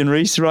Lucy and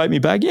Reese write me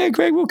back, yeah,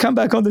 Greg, we'll come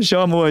back on the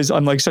show.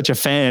 I'm like such a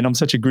fan. I'm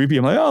such a groupie.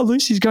 I'm like, oh,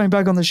 Lucy's going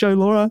back on the show,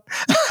 Laura.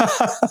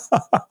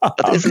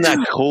 But isn't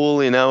that cool?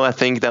 I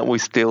think that we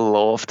still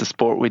love the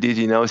sport we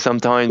did.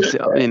 Sometimes,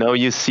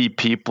 you see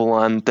people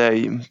and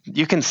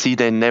you can see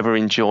they never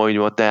enjoyed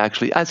what they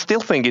actually. I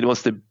still think it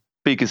was the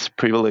biggest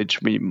privilege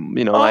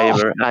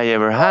I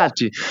ever had.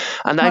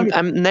 And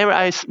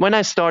when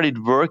I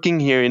started working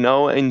here,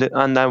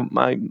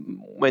 I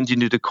went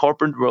into the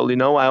corporate world,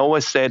 I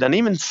always said, and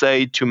even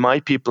say to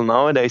my people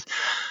nowadays,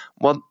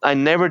 what I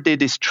never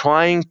did is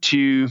trying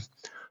to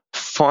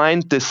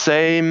find the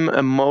same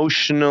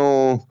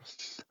emotional,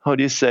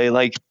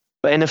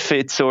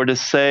 benefits or the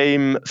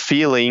same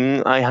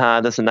feeling I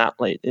had as an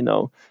athlete,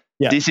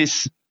 Yeah. This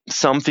is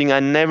something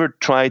I never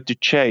tried to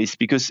chase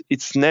because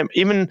it's never,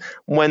 even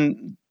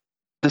when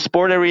the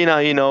sport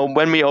arena,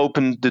 when we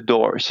opened the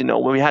doors,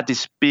 when we had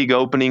this big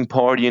opening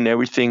party and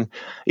everything,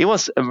 it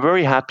was a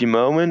very happy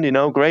moment,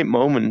 great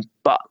moment,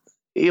 but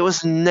it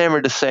was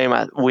never the same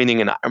as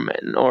winning an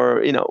Ironman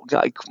or,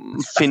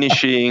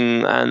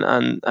 finishing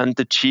and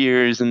the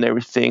cheers and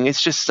everything.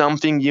 It's just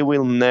something you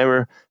will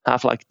never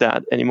have like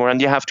that anymore. And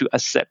you have to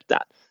accept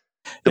that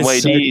the way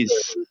it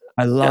is.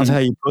 I love how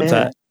you put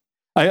that.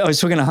 I was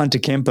talking to Hunter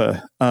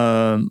Kemper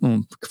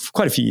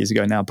quite a few years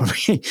ago now,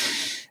 probably.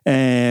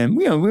 And,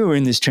 we were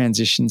in this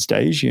transition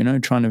stage,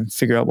 trying to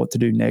figure out what to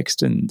do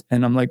next. And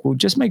I'm like, well,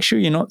 just make sure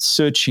you're not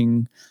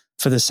searching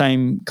for the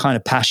same kind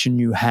of passion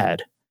you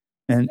had.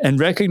 And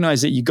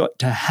recognize that you got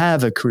to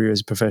have a career as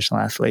a professional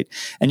athlete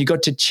and you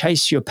got to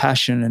chase your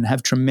passion and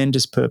have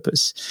tremendous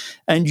purpose.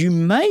 And you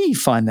may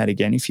find that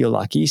again, if you're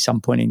lucky,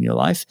 some point in your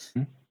life.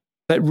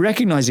 But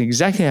recognizing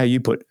exactly how you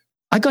put,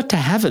 I got to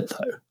have it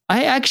though.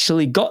 I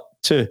actually got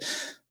to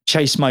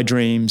chase my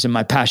dreams and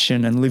my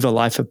passion and live a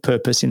life of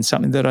purpose in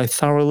something that I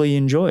thoroughly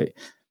enjoy.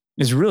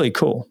 It's really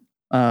cool.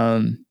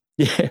 Not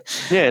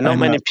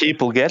many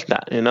people get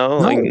that, we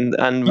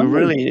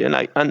really,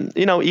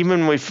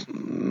 even with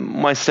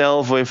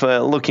myself, with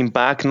looking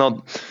back,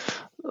 not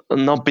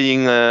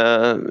being,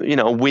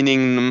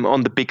 winning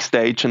on the big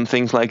stage and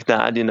things like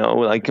that,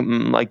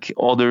 like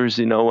others,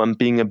 and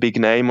being a big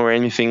name or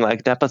anything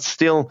like that, but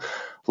still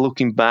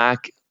looking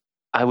back,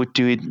 I would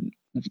do it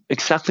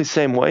exactly the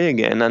same way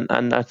again.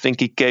 And I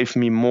think it gave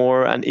me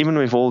more, and even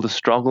with all the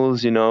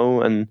struggles,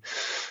 and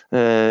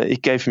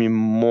it gave me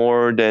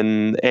more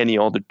than any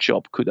other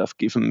job could have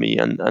given me.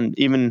 And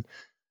even,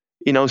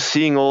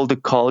 seeing all the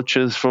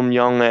cultures from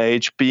young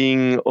age,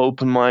 being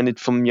open-minded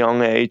from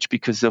young age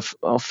because of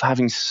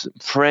having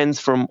friends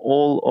from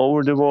all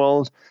over the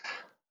world,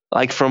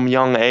 like from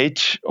young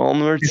age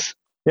onwards,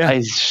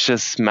 it's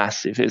just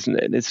massive, isn't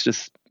it? It's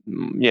just,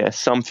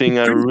 something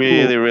I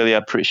really, really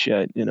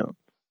appreciate,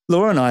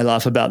 Laura and I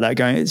laugh about that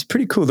going, it's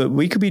pretty cool that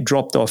we could be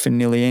dropped off in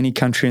nearly any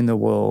country in the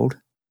world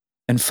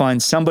and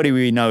find somebody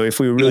we know if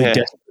we were really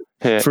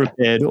desperate for a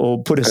bed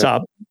or put us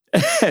up.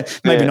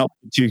 Maybe not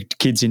with 2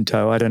 kids in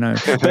tow, I don't know.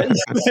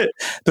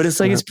 But it's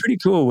like, it's pretty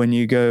cool when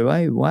you go,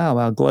 hey, wow,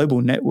 our global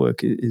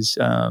network is,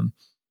 from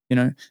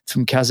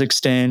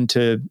Kazakhstan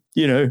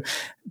to,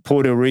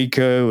 Puerto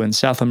Rico and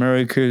South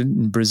America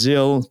and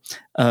Brazil.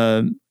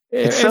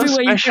 It's so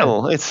everywhere you go.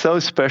 special. It's so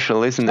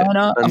special, isn't it?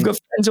 China, I've got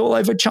friends all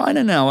over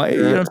China now.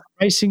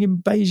 Racing in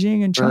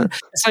Beijing and China.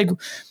 It's like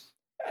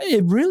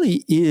it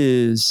really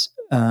is.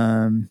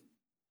 And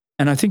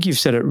I think you've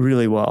said it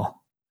really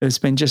well. It's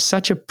been just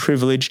such a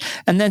privilege.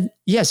 And then,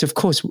 yes, of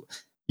course,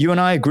 you and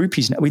I are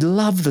groupies now. We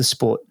love the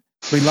sport.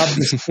 We love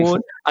the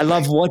sport. I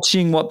love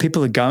watching what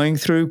people are going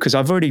through because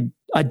I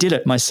did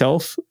it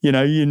myself.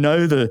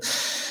 The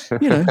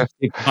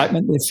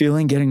excitement they're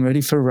feeling, getting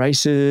ready for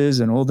races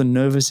and all the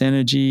nervous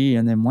energy.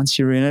 And then once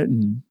you're in it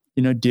and,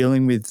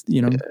 dealing with,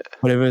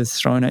 whatever's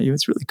thrown at you,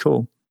 it's really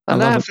cool.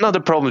 And I have not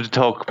a problem to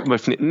talk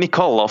with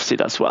Nicole loves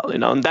it as well,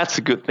 and that's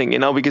a good thing,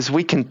 because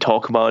we can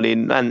talk about it.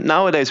 And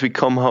nowadays we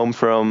come home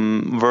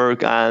from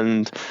work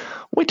and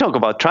we talk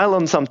about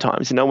triathlon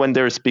sometimes, when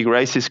there's big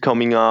races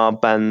coming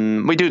up,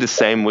 and we do the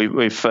same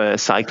with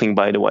cycling,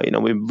 by the way.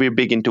 We're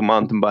big into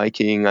mountain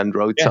biking and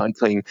road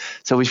cycling.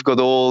 So we've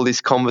got all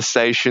these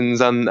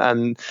conversations,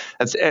 and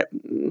it's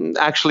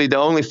actually the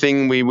only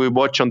thing we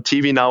watch on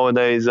TV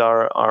nowadays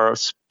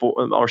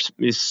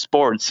is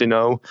sports,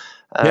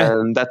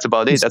 and that's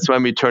about it. That's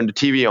when we turn the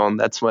TV on.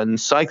 That's when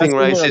cycling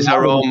races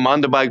are on,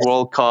 mountain bike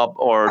World Cup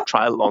or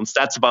triathlons.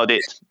 That's about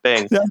it.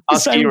 Bang.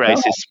 Ski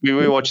races.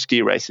 We watch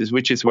ski races,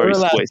 which is very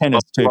sweet. I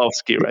love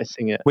ski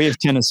racing. Yeah. We have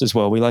tennis as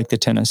well. We like the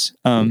tennis.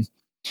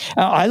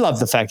 I love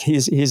the fact,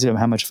 here's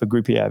how much of a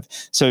group you have.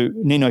 So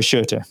Nino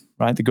Schurter,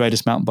 right, the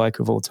greatest mountain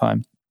biker of all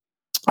time.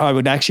 I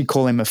would actually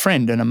call him a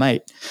friend and a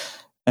mate.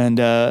 And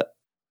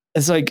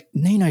it's like,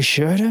 Nino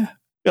Schurter?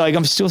 Like,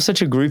 I'm still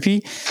such a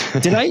groupie.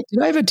 Did I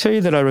ever tell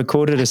you that I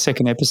recorded a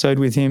second episode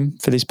with him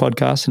for this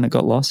podcast and it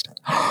got lost?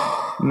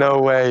 No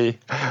way.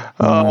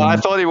 I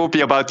thought it would be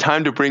about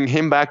time to bring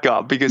him back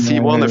up because he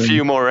won a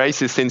few more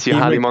races since you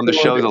had him on the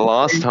show the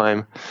last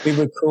time. We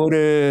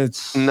recorded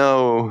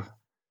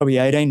probably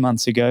 18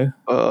 months ago.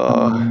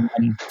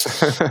 Big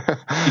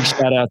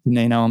shout out to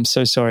Nino. I'm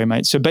so sorry,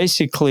 mate. So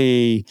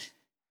basically,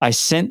 I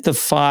sent the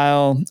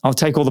file. I'll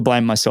take all the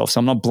blame myself, so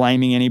I'm not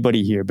blaming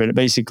anybody here. But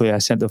basically, I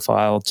sent the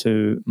file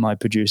to my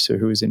producer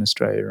who was in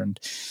Australia, and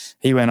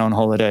he went on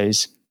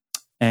holidays.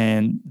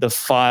 And the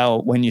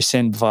file, when you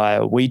send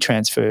via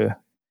WeTransfer,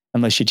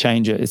 unless you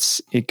change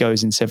it, it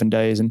goes in 7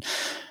 days. And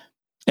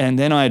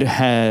then I'd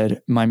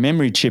had my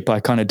memory chip I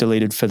kind of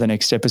deleted for the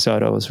next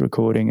episode I was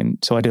recording, and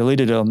so I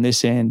deleted it on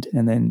this end,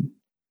 and then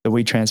the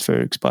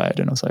WeTransfer expired,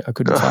 and I was like, I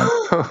couldn't find it.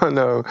 Oh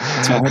no!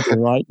 So I had to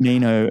write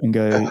Nino and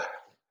go,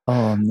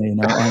 oh,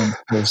 Nino, I'm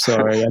so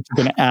sorry. I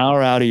took an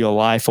hour out of your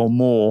life or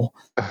more.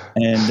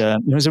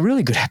 And it was a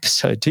really good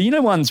episode too.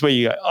 Ones where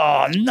you go,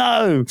 oh,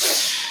 no.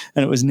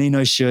 And it was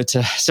Nino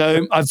Schurter.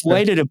 So I've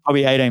waited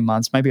probably 18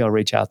 months. Maybe I'll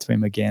reach out to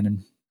him again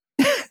and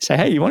say,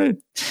 hey, you want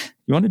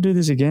to do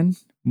this again?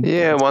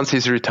 Yeah, once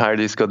he's retired,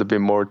 he's got a bit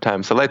more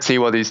time. So let's see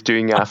what he's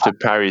doing after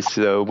Paris.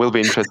 So it will be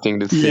interesting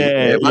to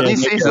see. But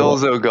he's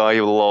also a guy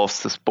who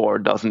loves the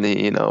sport, doesn't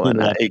he? And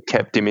it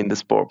kept him in the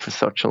sport for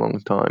such a long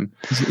time.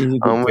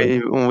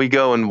 When we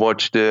go and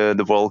watch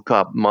the World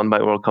Cup, Mountain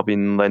Bike World Cup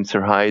in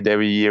Lenzerheide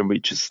every year, we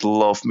just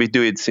love. We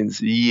do it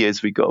since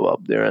years. We go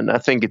up there, and I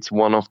think it's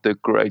one of the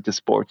greatest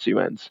sports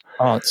events.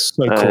 Oh, it's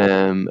so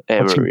cool.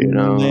 Ever,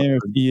 there a few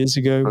years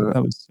ago,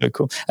 that was so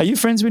cool. Are you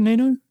friends with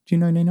Nino? Do you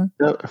know Nino?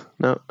 No.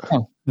 Oh, I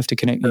have to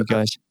connect you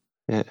guys.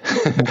 Yeah.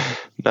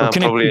 No,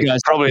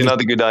 probably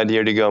not a good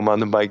idea to go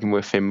mountain biking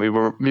with him. We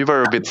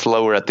were a bit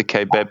slower at the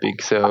Cape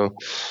Epic, so.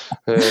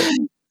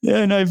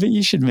 Yeah, no, but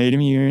you should meet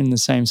him. You're in the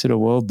same sort of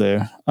world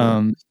there.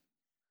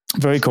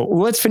 Very cool.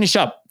 Well, let's finish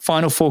up.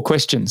 Final 4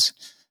 questions.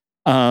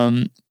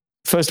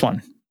 First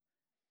one.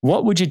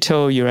 What would you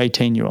tell your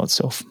 18-year-old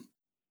self?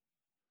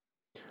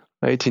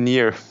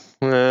 18-year.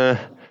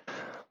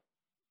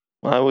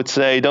 I would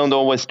say don't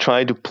always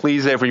try to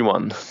please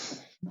everyone.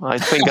 I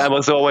think I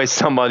was always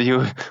somebody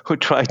who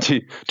tried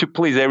to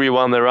please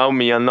everyone around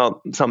me and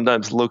not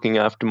sometimes looking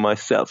after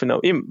myself.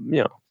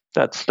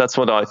 That's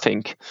what I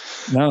think.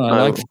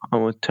 No, I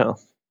would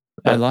tell.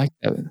 I like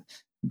that.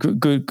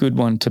 Good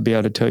one to be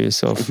able to tell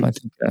yourself. I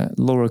think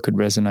Laura could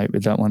resonate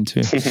with that one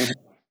too.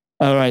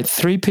 All right,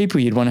 3 people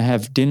you'd want to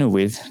have dinner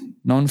with,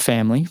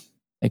 non-family.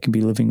 They can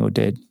be living or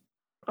dead.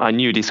 I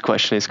knew this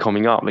question is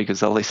coming up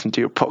because I listen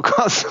to your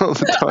podcast all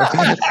the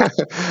time.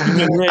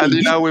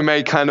 And we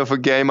make kind of a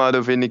game out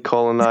of it,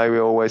 Nicole and I. We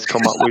always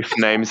come up with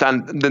names,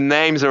 and the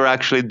names are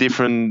actually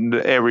different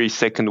every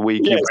second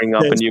week. You bring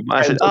up a new.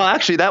 I said, oh,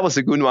 actually, that was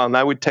a good one.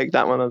 I would take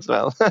that one as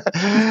well.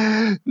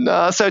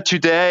 No, so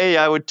today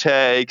I would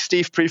take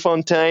Steve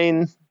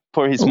Prefontaine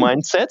for his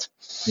mindset.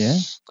 Yeah,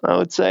 I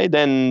would say.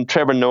 Then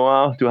Trevor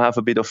Noah to have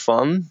a bit of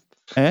fun.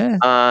 Yeah.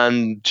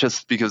 And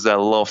just because I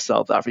love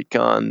South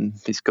Africa, and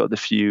he's got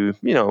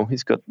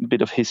he's got a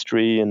bit of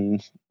history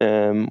and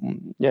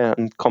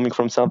and coming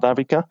from South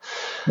Africa.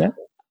 Yeah.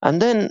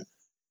 And then,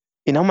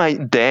 my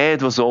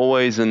dad was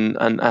always, and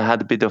I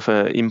had a bit of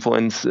an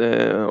influence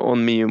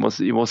on me.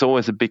 He was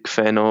always a big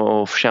fan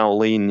of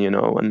Shaolin,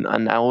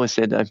 and I always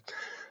said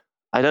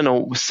I don't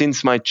know,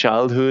 since my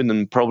childhood,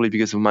 and probably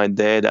because of my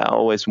dad, I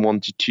always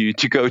wanted to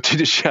go to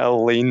the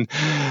Shaolin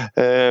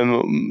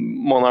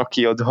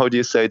monarchy, or how do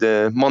you say,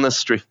 the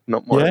monastery,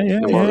 not monarchy,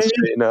 the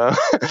monastery, you know.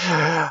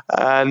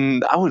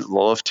 And I would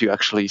love to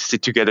actually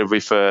sit together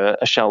with a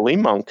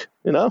Shaolin monk,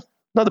 you know,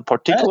 not a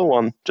particular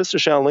one, just a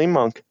Shaolin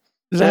monk.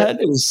 That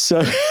is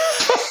so.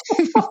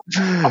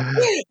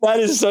 That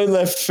is so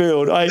left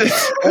field. I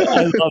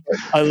love it.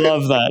 I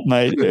love that,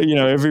 mate. You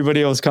know,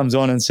 everybody else comes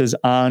on and says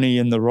Arnie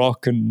and The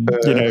Rock, and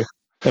you know,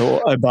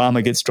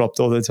 Obama gets dropped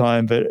all the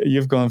time. But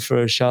you've gone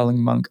for a Shaolin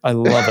monk. I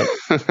love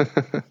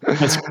it.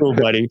 That's cool,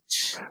 buddy.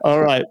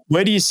 All right,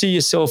 where do you see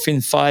yourself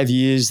in 5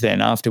 years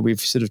then? After we've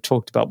sort of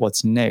talked about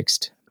what's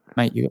next,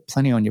 mate, you got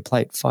plenty on your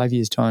plate. 5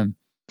 years time.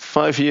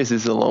 5 years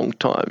is a long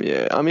time.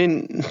 Yeah, I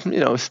mean, you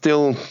know,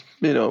 still,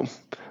 you know,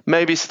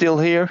 maybe still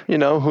here, you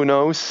know, who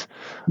knows?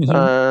 Mm-hmm.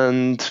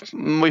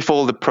 And with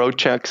all the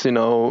projects, you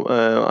know,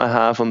 I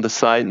have on the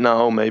side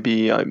now,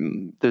 maybe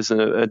there's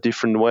a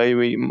different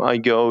way I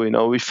go, you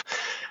know, with,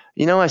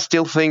 you know, I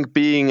still think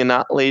being an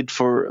athlete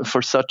for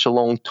such a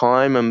long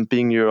time and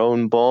being your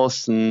own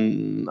boss,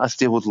 and I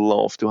still would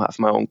love to have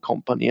my own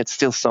company. It's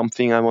still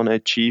something I want to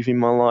achieve in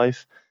my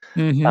life.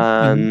 Mm-hmm.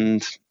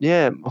 And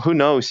yeah, who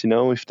knows, you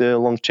know, if the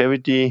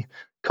longevity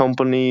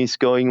company is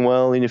going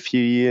well in a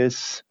few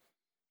years,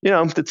 you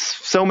know, that's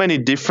so many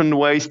different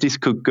ways this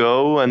could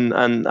go, and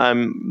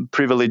I'm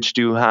privileged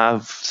to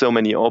have so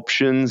many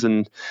options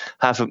and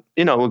have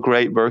a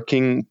great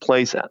working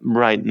place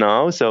right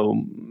now.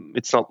 So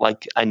it's not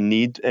like I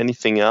need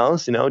anything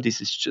else, you know. This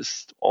is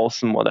just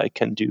awesome what I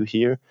can do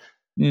here.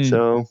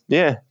 So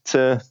yeah, it's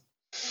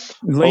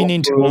lean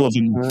into all of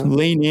them.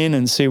 Lean in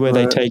and see where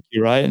they take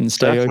you, right? And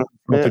stay open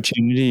for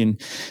opportunity.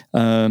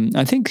 And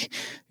I think,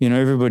 you know,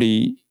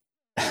 everybody,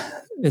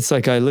 it's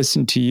like I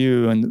listen to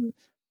you, and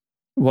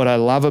what I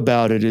love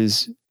about it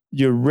is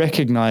you're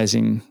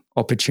recognizing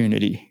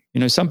opportunity.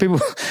 You know, some people,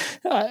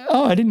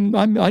 I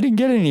didn't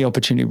get any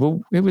opportunity.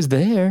 Well, it was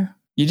there.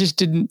 You just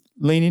didn't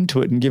lean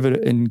into it and give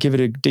it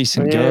a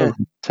decent go.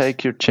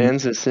 Take your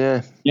chances.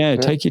 Yeah,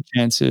 take your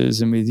chances.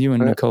 And with you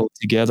and Nicole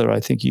together, I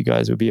think you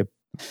guys would be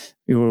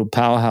you're a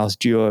powerhouse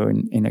duo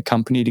in a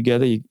company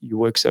together. You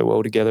work so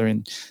well together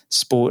in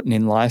sport and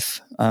in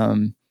life. I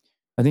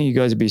think you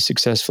guys would be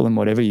successful in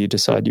whatever you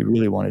decide you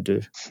really want to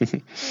do.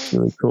 It's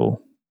really cool.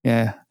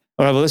 Yeah.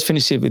 All right. Well, let's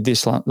finish it with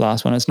this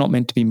last one. It's not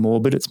meant to be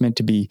morbid. It's meant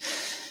to be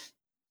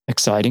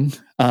exciting.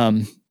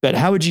 But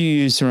how would you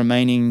use your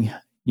remaining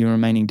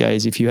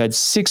days if you had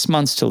 6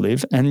 months to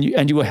live and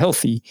you were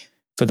healthy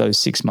for those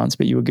 6 months,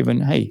 but you were given,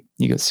 hey,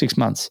 you got 6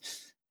 months.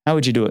 How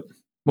would you do it?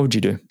 What would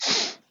you do?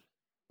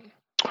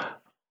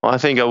 Well, I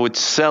think I would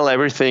sell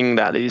everything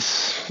that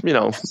is, you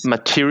know,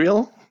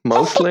 material.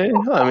 Mostly,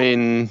 I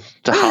mean,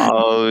 the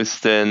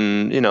house,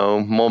 then, you know,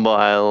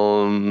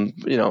 mobile,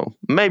 you know,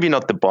 maybe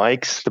not the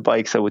bikes. The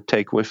bikes I would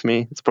take with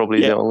me. It's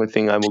probably the only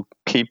thing I will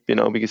keep, you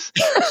know, because,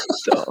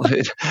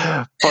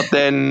 but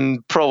then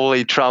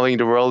probably traveling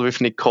the world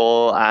with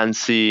Nicole and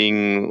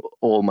seeing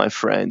all my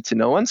friends, you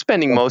know, and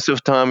spending most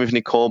of the time with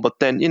Nicole. But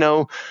then, you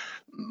know,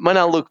 when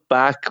I look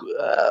back,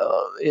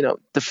 you know,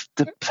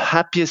 the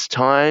happiest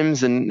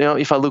times, and, you know,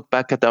 if I look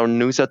back at our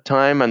Noosa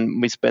time,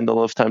 and we spend a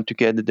lot of time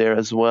together there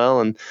as well,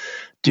 and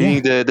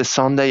doing the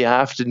Sunday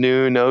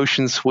afternoon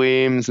ocean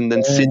swims, and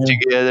then sit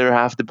together,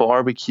 have the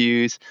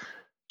barbecues,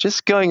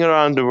 just going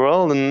around the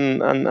world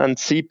and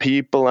see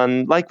people.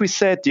 And like we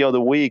said the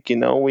other week, you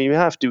know, we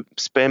have to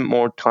spend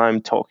more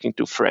time talking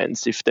to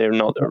friends if they're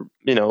not,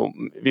 you know,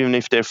 even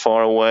if they're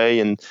far away,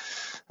 and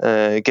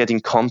get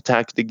in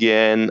contact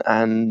again.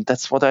 And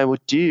that's what I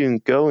would do,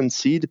 and go and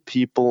see the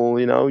people,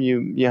 you know,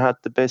 you had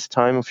the best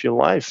time of your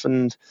life,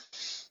 and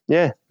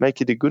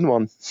make it a good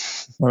one.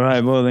 All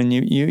right. Well, then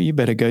you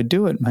better go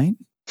do it, mate.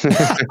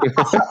 Let's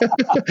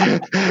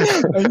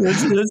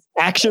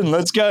action.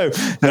 Let's go.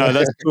 No,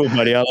 that's cool,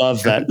 buddy. I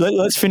love that.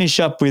 Let's finish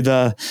up with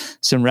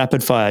some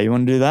rapid fire. You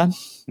want to do that?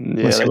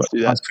 Yeah, let's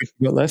do that.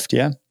 You got left?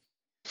 Yeah.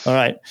 All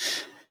right.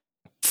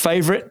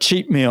 Favorite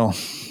cheat meal?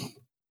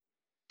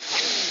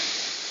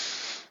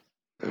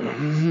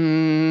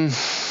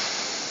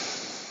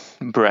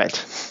 Bread.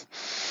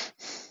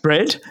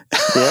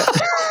 Yeah.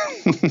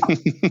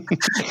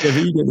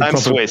 I'm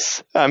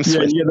Swiss. You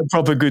get the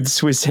proper good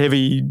Swiss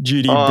heavy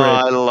duty bread.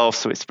 I love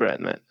Swiss bread,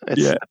 man.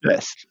 It's the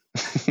best.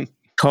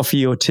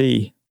 Coffee or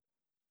tea?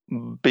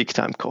 Big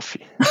time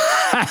coffee.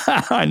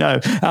 I know.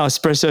 Our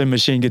espresso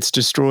machine gets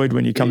destroyed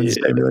when you come and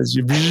stay with us.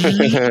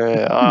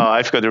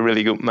 I've got a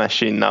really good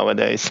machine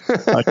nowadays.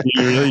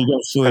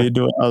 You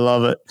do it. I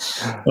love it.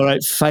 All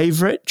right.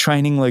 Favorite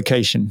training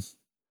location?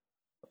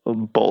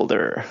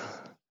 Boulder.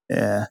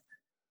 Yeah.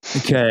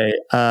 Okay.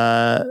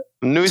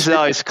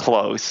 Noosa is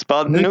close,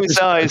 but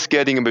Noosa is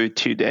getting a bit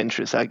too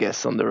dangerous, I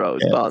guess, on the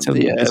road. But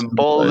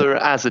Boulder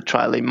as a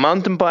triathlete,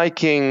 mountain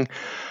biking,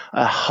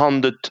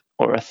 100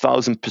 or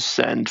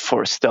 1,000%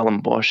 for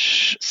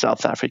Stellenbosch,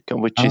 South Africa,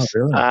 which is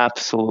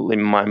absolutely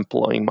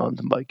mind-blowing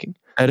mountain biking.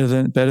 Better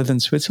than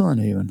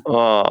Switzerland, even.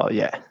 Oh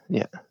yeah.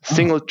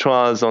 Single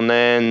trials on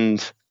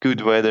end,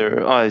 good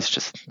weather. Oh, it's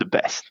just the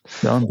best.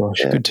 Oh, gosh.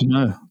 Yeah. Good to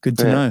know. Good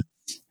to know.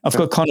 I've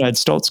got Conrad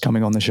Stoltz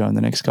coming on the show in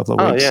the next couple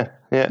of weeks. Oh,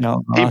 yeah.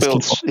 No, he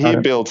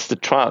builds the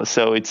trail,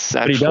 so it's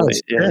actually...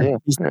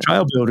 He's the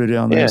trail builder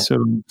down there. So,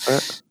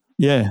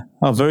 yeah.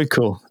 Oh, very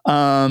cool.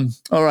 All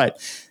right.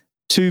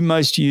 2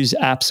 most used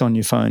apps on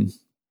your phone.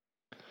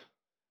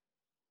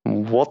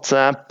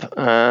 WhatsApp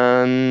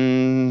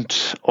and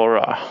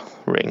Oura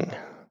Ring.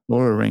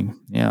 Oura Ring.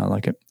 Yeah, I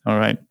like it. All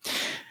right.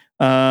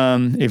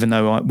 Even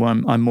though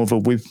I'm more of a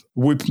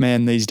Whoop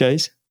man these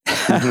days.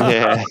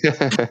 Yeah.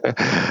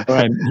 All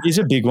right. Here's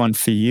a big one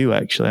for you,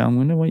 actually. I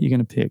wonder what you're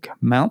going to pick.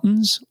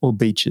 Mountains or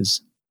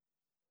beaches?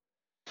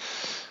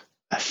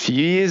 A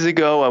few years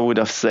ago, I would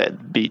have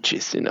said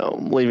beaches,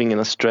 living in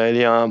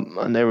Australia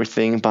and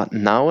everything. But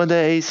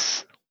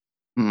nowadays,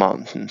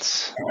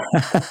 mountains.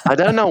 I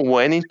don't know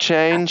when it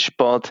changed,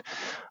 but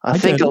I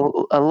think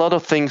a lot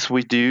of things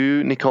we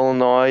do, Nicole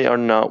and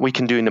I, we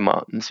can do in the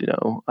mountains,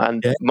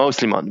 and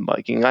mostly mountain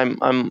biking. I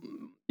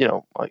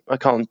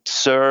can't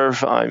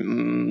surf.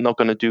 I'm not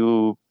going to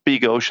do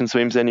big ocean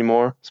swims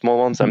anymore. Small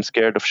ones. I'm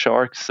scared of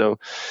sharks. So,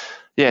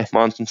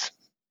 mountains.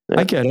 Yeah.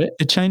 I get it.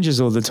 It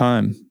changes all the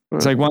time.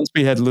 It's like once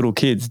we had little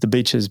kids, the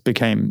beaches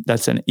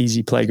that's an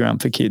easy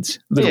playground for kids.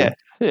 Yeah.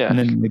 And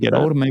then when they get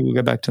older, maybe we'll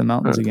go back to the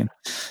mountains again.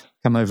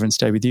 Come over and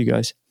stay with you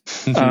guys.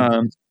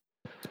 All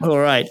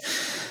right.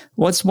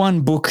 What's one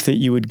book that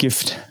you would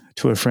gift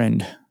to a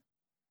friend?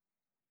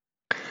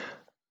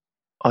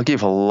 I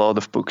give a lot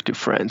of books to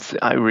friends.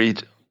 I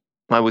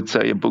would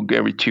say a book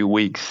every 2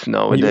 weeks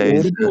nowadays. Are you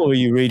audible or are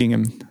you reading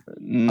them?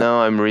 No,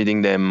 I'm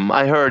reading them.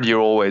 I heard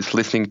you're always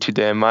listening to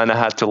them, and I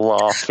had to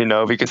laugh,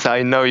 because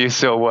I know you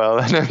so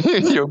well.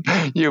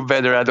 You're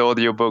better at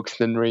audiobooks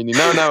than reading.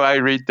 No, I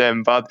read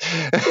them, but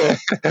 5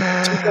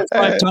 times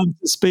the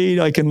speed.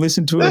 I can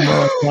listen to them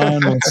or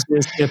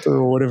step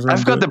or whatever.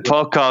 I've got the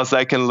podcast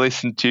I can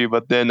listen to,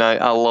 but then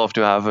I love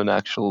to have an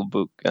actual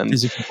book. And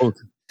physical book.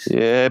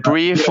 Yeah,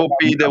 Brief would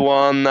be the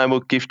one I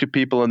would give to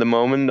people at the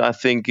moment. I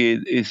think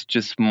it is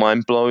just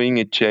mind-blowing.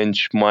 It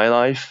changed my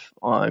life,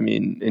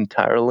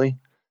 entirely,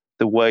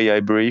 the way I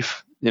breathe,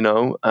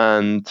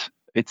 and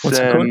it's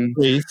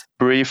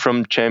Brief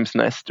from James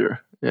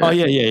Nestor. Yeah. Oh,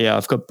 yeah.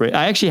 I've got Brief.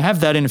 I actually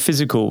have that in a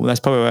physical. That's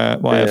probably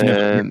why I've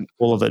never read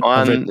all of it.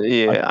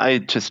 I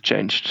just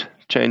changed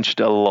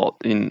a lot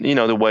in,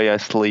 the way I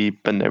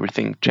sleep and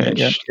everything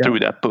changed through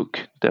that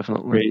book,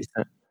 definitely.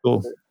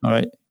 Cool. All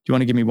right. Do you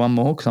want to give me one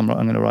more? Because I'm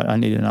going to write. I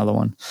need another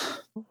one.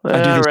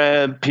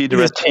 Peter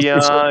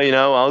Attia,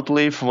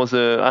 Outlive was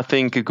I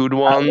think a good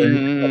one.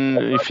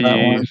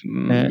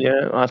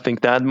 I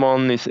think that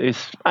one is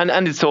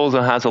and it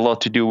also has a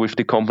lot to do with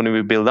the company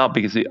we build up,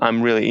 because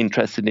I'm really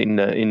interested in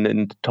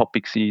the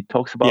topics he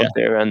talks about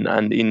there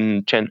and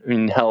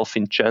in health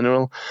in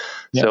general.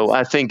 Yes. So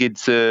I think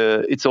it's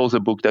also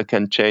a book that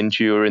can change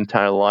your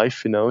entire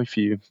life. If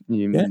you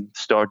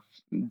start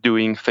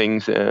doing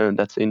things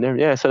that's in there.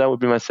 Yeah, so that would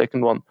be my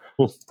second one.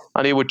 Cool.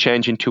 And it would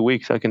change in 2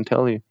 weeks, I can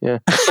tell you. Yeah.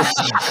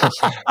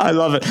 I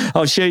love it.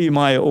 I'll share you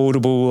my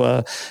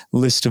Audible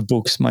list of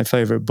books, my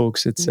favorite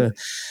books.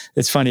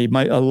 It's funny.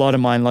 A lot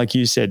of mine, like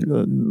you said,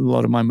 a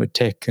lot of mine were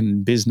tech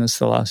and business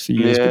the last few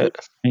years, but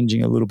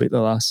changing a little bit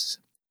the last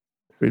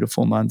 3 to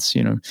 4 months.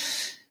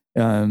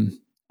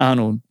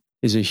 Arnold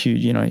is a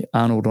huge,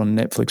 Arnold on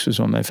Netflix was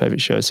one of my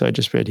favorite shows. So I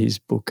just read his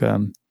book,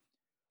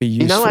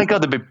 I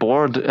got a bit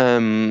bored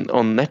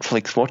on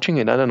Netflix watching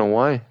it. I don't know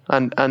why.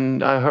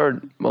 And I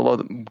heard a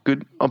lot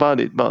good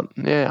about it, but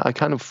I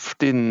kind of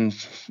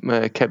didn't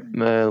kept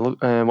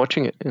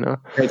watching it. Yeah,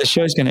 the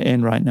show's going to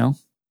end right now.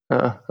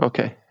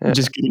 Okay. I'm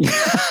just kidding. I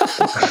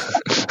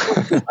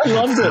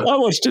loved it. I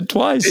watched it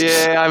twice.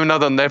 Yeah, I'm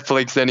not on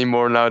Netflix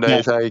anymore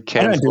nowadays. I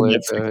cancel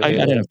it. I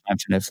don't have time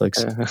for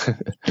Netflix.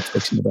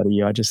 Netflix in about a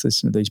year. I just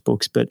listen to these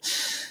books. But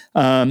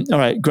all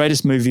right,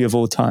 greatest movie of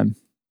all time.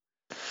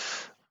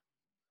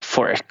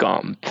 Forrest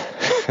Gump.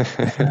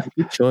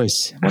 Good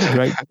choice. What a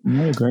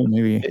great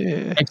movie.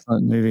 Yeah.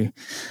 Excellent movie.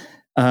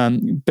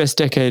 Best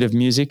decade of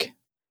music?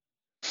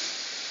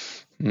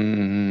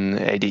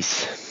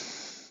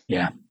 80s.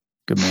 Yeah,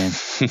 good man.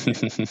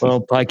 Well,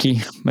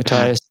 Pikey,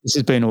 Mathias, this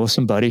has been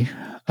awesome, buddy.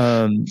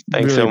 Thanks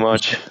really so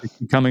much for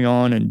coming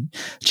on and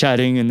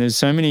chatting. And there's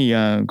so many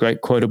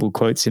great quotable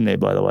quotes in there,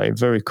 by the way.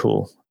 Very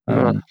cool.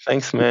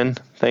 Thanks, man.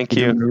 Thank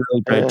you. You're doing a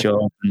really great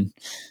job. And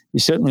you're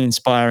certainly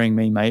inspiring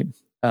me, mate.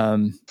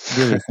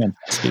 Really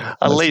fantastic.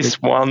 At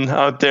least one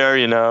out there,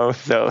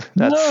 so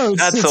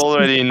that's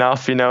already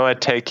enough. I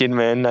take it,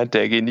 man. I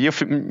take it.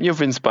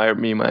 You've inspired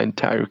me my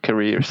entire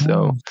career.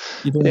 So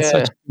you've done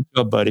such a good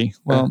job, buddy.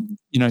 Well,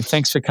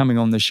 thanks for coming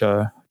on the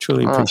show.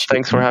 Truly appreciate it.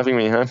 Thanks for having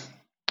me, huh?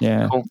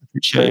 Yeah, cool.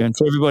 Appreciate you. And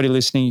for everybody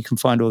listening, you can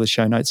find all the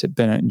show notes at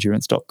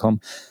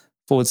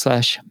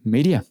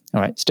bennettendurance.com/media.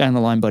 All right, stay on the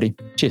line, buddy.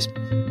 Cheers.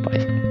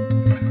 Bye.